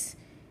 it's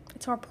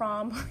our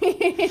prom.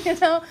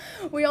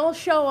 We all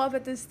show up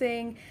at this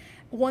thing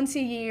once a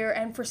year,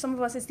 and for some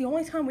of us, it's the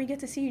only time we get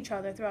to see each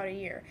other throughout a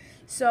year.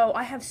 So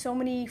I have so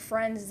many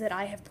friends that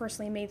I have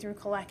personally made through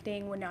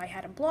collecting when I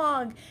had a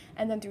blog,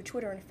 and then through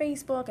Twitter and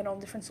Facebook and all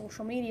different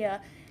social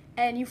media,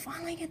 and you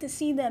finally get to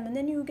see them, and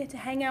then you get to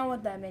hang out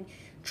with them and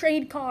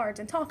trade cards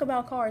and talk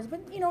about cards.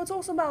 But, it's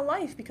also about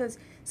life, because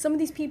some of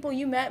these people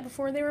you met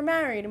before they were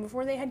married and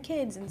before they had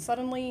kids, and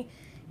suddenly,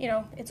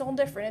 it's all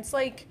different. It's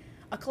like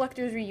a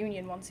collector's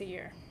reunion once a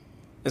year.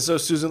 And so,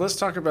 Susan, let's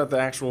talk about the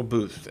actual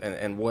booth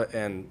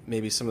and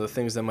maybe some of the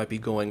things that might be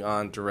going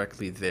on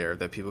directly there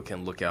that people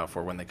can look out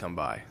for when they come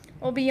by.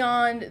 Well,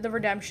 beyond the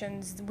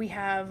redemptions, we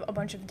have a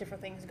bunch of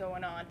different things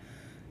going on.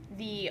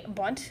 The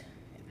bunt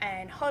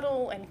and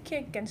huddle and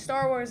kick and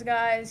Star Wars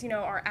guys,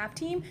 our app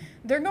team,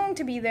 they're going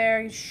to be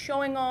there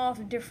showing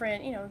off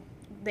different,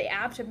 the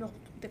app to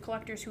the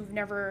collectors who've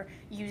never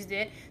used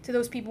it, to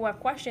those people who have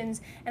questions.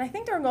 And I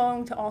think they're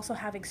going to also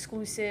have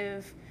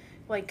exclusive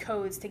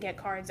codes to get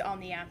cards on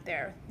the app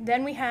there.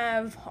 Then we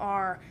have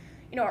our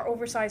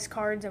oversized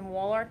cards and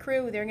wall art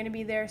crew. They're going to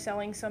be there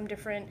selling some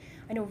different,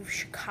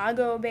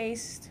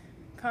 Chicago-based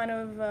kind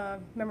of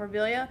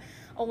memorabilia,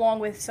 along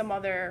with some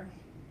other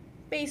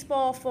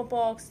baseball,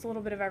 football, it's a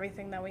little bit of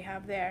everything that we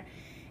have there.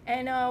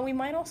 And we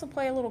might also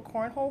play a little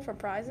cornhole for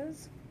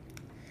prizes.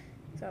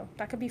 So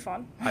that could be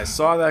fun. I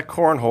saw that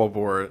cornhole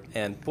board,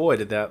 and boy,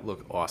 did that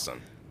look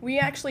awesome. We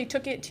actually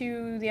took it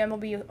to the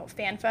MLB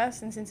Fan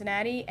Fest in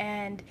Cincinnati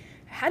and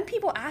had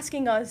people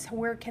asking us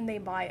where can they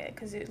buy it,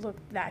 because it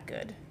looked that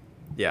good.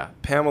 Yeah,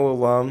 Pamela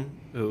Lum,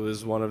 who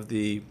is one of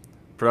the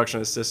production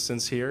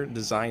assistants here,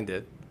 designed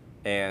it,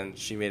 and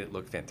she made it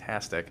look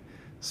fantastic.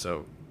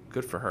 So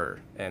good for her,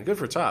 and good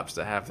for Topps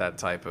to have that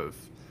type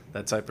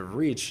of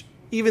reach,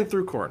 even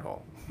through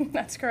cornhole.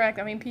 That's correct.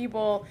 I mean,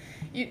 people.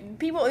 It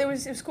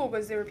was cool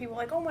because there were people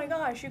like, oh my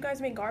gosh, you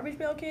guys make Garbage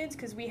Pail Kids,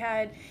 because we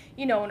had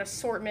an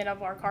assortment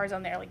of our cards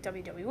on there, like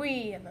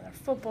WWE and then our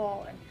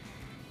football and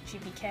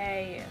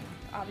GPK and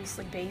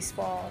obviously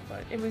baseball.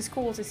 But it was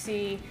cool to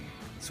see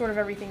sort of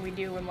everything we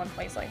do in one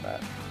place like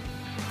that.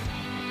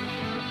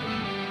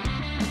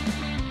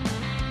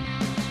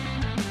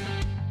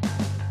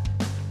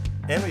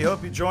 And we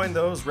hope you join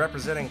those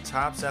representing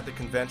Topps at the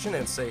convention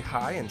and say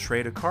hi and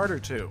trade a card or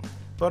two.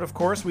 But of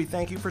course, we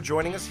thank you for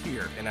joining us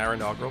here in our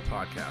inaugural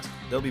podcast.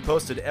 They'll be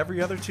posted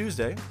every other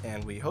Tuesday,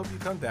 and we hope you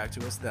come back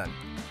to us then.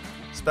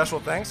 Special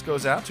thanks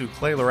goes out to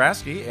Clay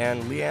Laraski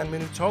and Leanne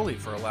Minutoli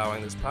for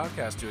allowing this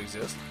podcast to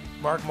exist,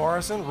 Mark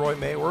Morrison, Roy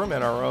Mayworm,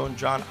 and our own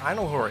John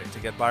Einelhori to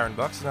get Byron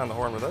Buxton on the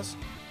horn with us,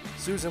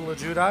 Susan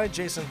LaJudi,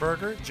 Jason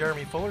Berger,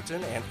 Jeremy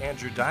Fullerton, and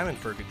Andrew Diamond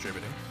for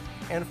contributing.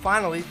 And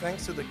finally,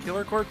 thanks to the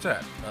killer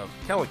quartet of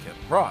Kellican,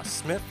 Ross,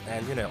 Smith,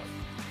 and Yanelli.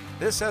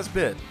 This has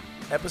been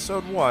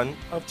Episode 1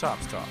 of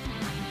Topps Talk.